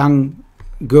a young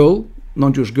girl,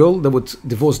 non-Jewish girl. They would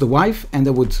divorce the wife and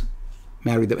they would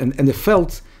marry them. And they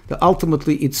felt that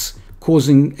ultimately it's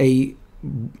causing a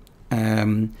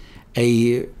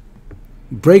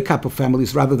breakup of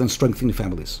families rather than strengthening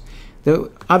families. There are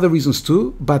other reasons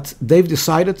too, but they've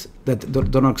decided that they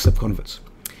don't accept converts.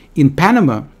 In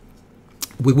Panama,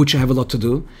 with which I have a lot to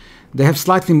do, they have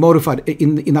slightly modified.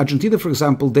 In Argentina, for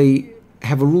example, they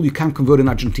have a rule you can't convert in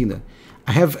Argentina.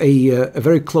 I have a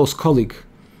very close colleague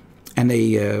and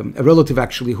a relative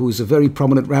actually who is a very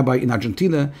prominent rabbi in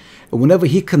Argentina. And whenever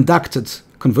he conducted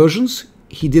conversions,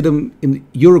 he did them in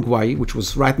Uruguay, which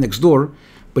was right next door,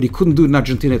 but he couldn't do it in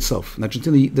Argentina itself. In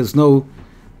Argentina, there's no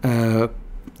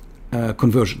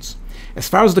conversions. As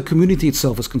far as the community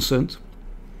itself is concerned,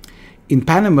 in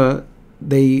Panama,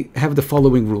 they have the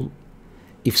following rule.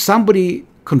 If somebody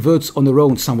converts on their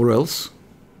own somewhere else,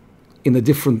 in a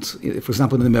different, for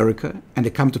example, in America, and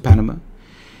they come to Panama,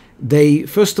 they,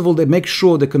 first of all, they make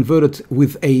sure they convert it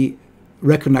with a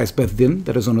recognized Beth Din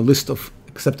that is on a list of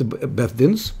accepted Beth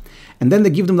Dins, and then they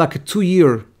give them like a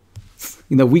 2-year,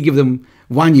 we give them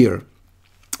 1 year.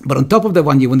 But on top of that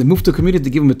 1 year, when they move to a community, they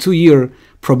give them a 2-year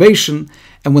probation,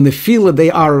 and when they feel that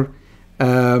they are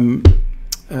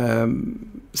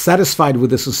satisfied with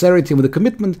the sincerity and with the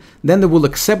commitment, then they will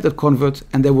accept that convert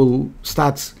and they will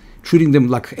start treating them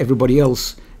like everybody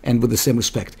else and with the same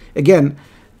respect. Again,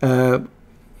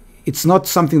 it's not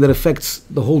something that affects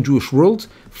the whole Jewish world.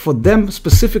 For them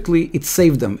specifically, it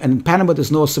saved them. And in Panama,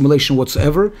 there's no assimilation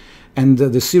whatsoever. And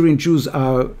the Syrian Jews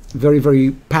are very,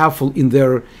 very powerful in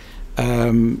their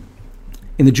in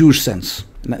the Jewish sense.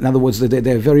 In other words,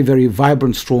 they're very, very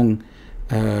vibrant, strong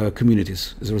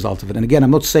communities as a result of it. And again,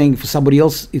 I'm not saying for somebody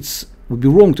else it would be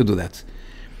wrong to do that.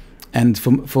 And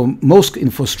for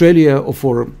Australia or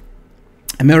for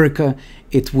America,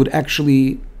 it would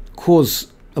actually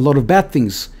cause a lot of bad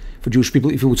things for Jewish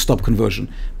people if it would stop conversion.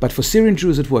 But for Syrian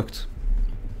Jews, it worked.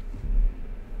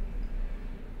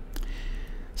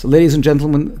 So, ladies and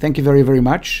gentlemen, thank you very, very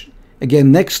much.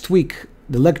 Again, next week,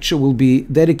 the lecture will be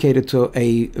dedicated to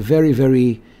a very,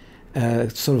 very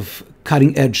sort of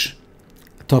cutting-edge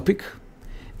topic,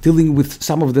 dealing with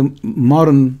some of the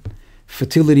modern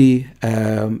fertility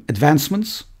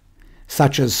advancements,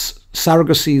 such as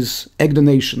surrogacies, egg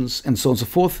donations, and so on and so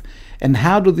forth, and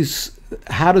how does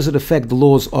it affect the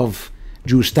laws of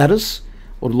Jewish status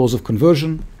or the laws of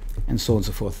conversion, and so on and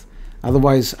so forth.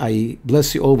 Otherwise, I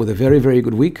bless you all with a very, very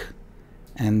good week,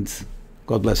 and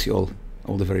God bless you all.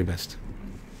 All the very best.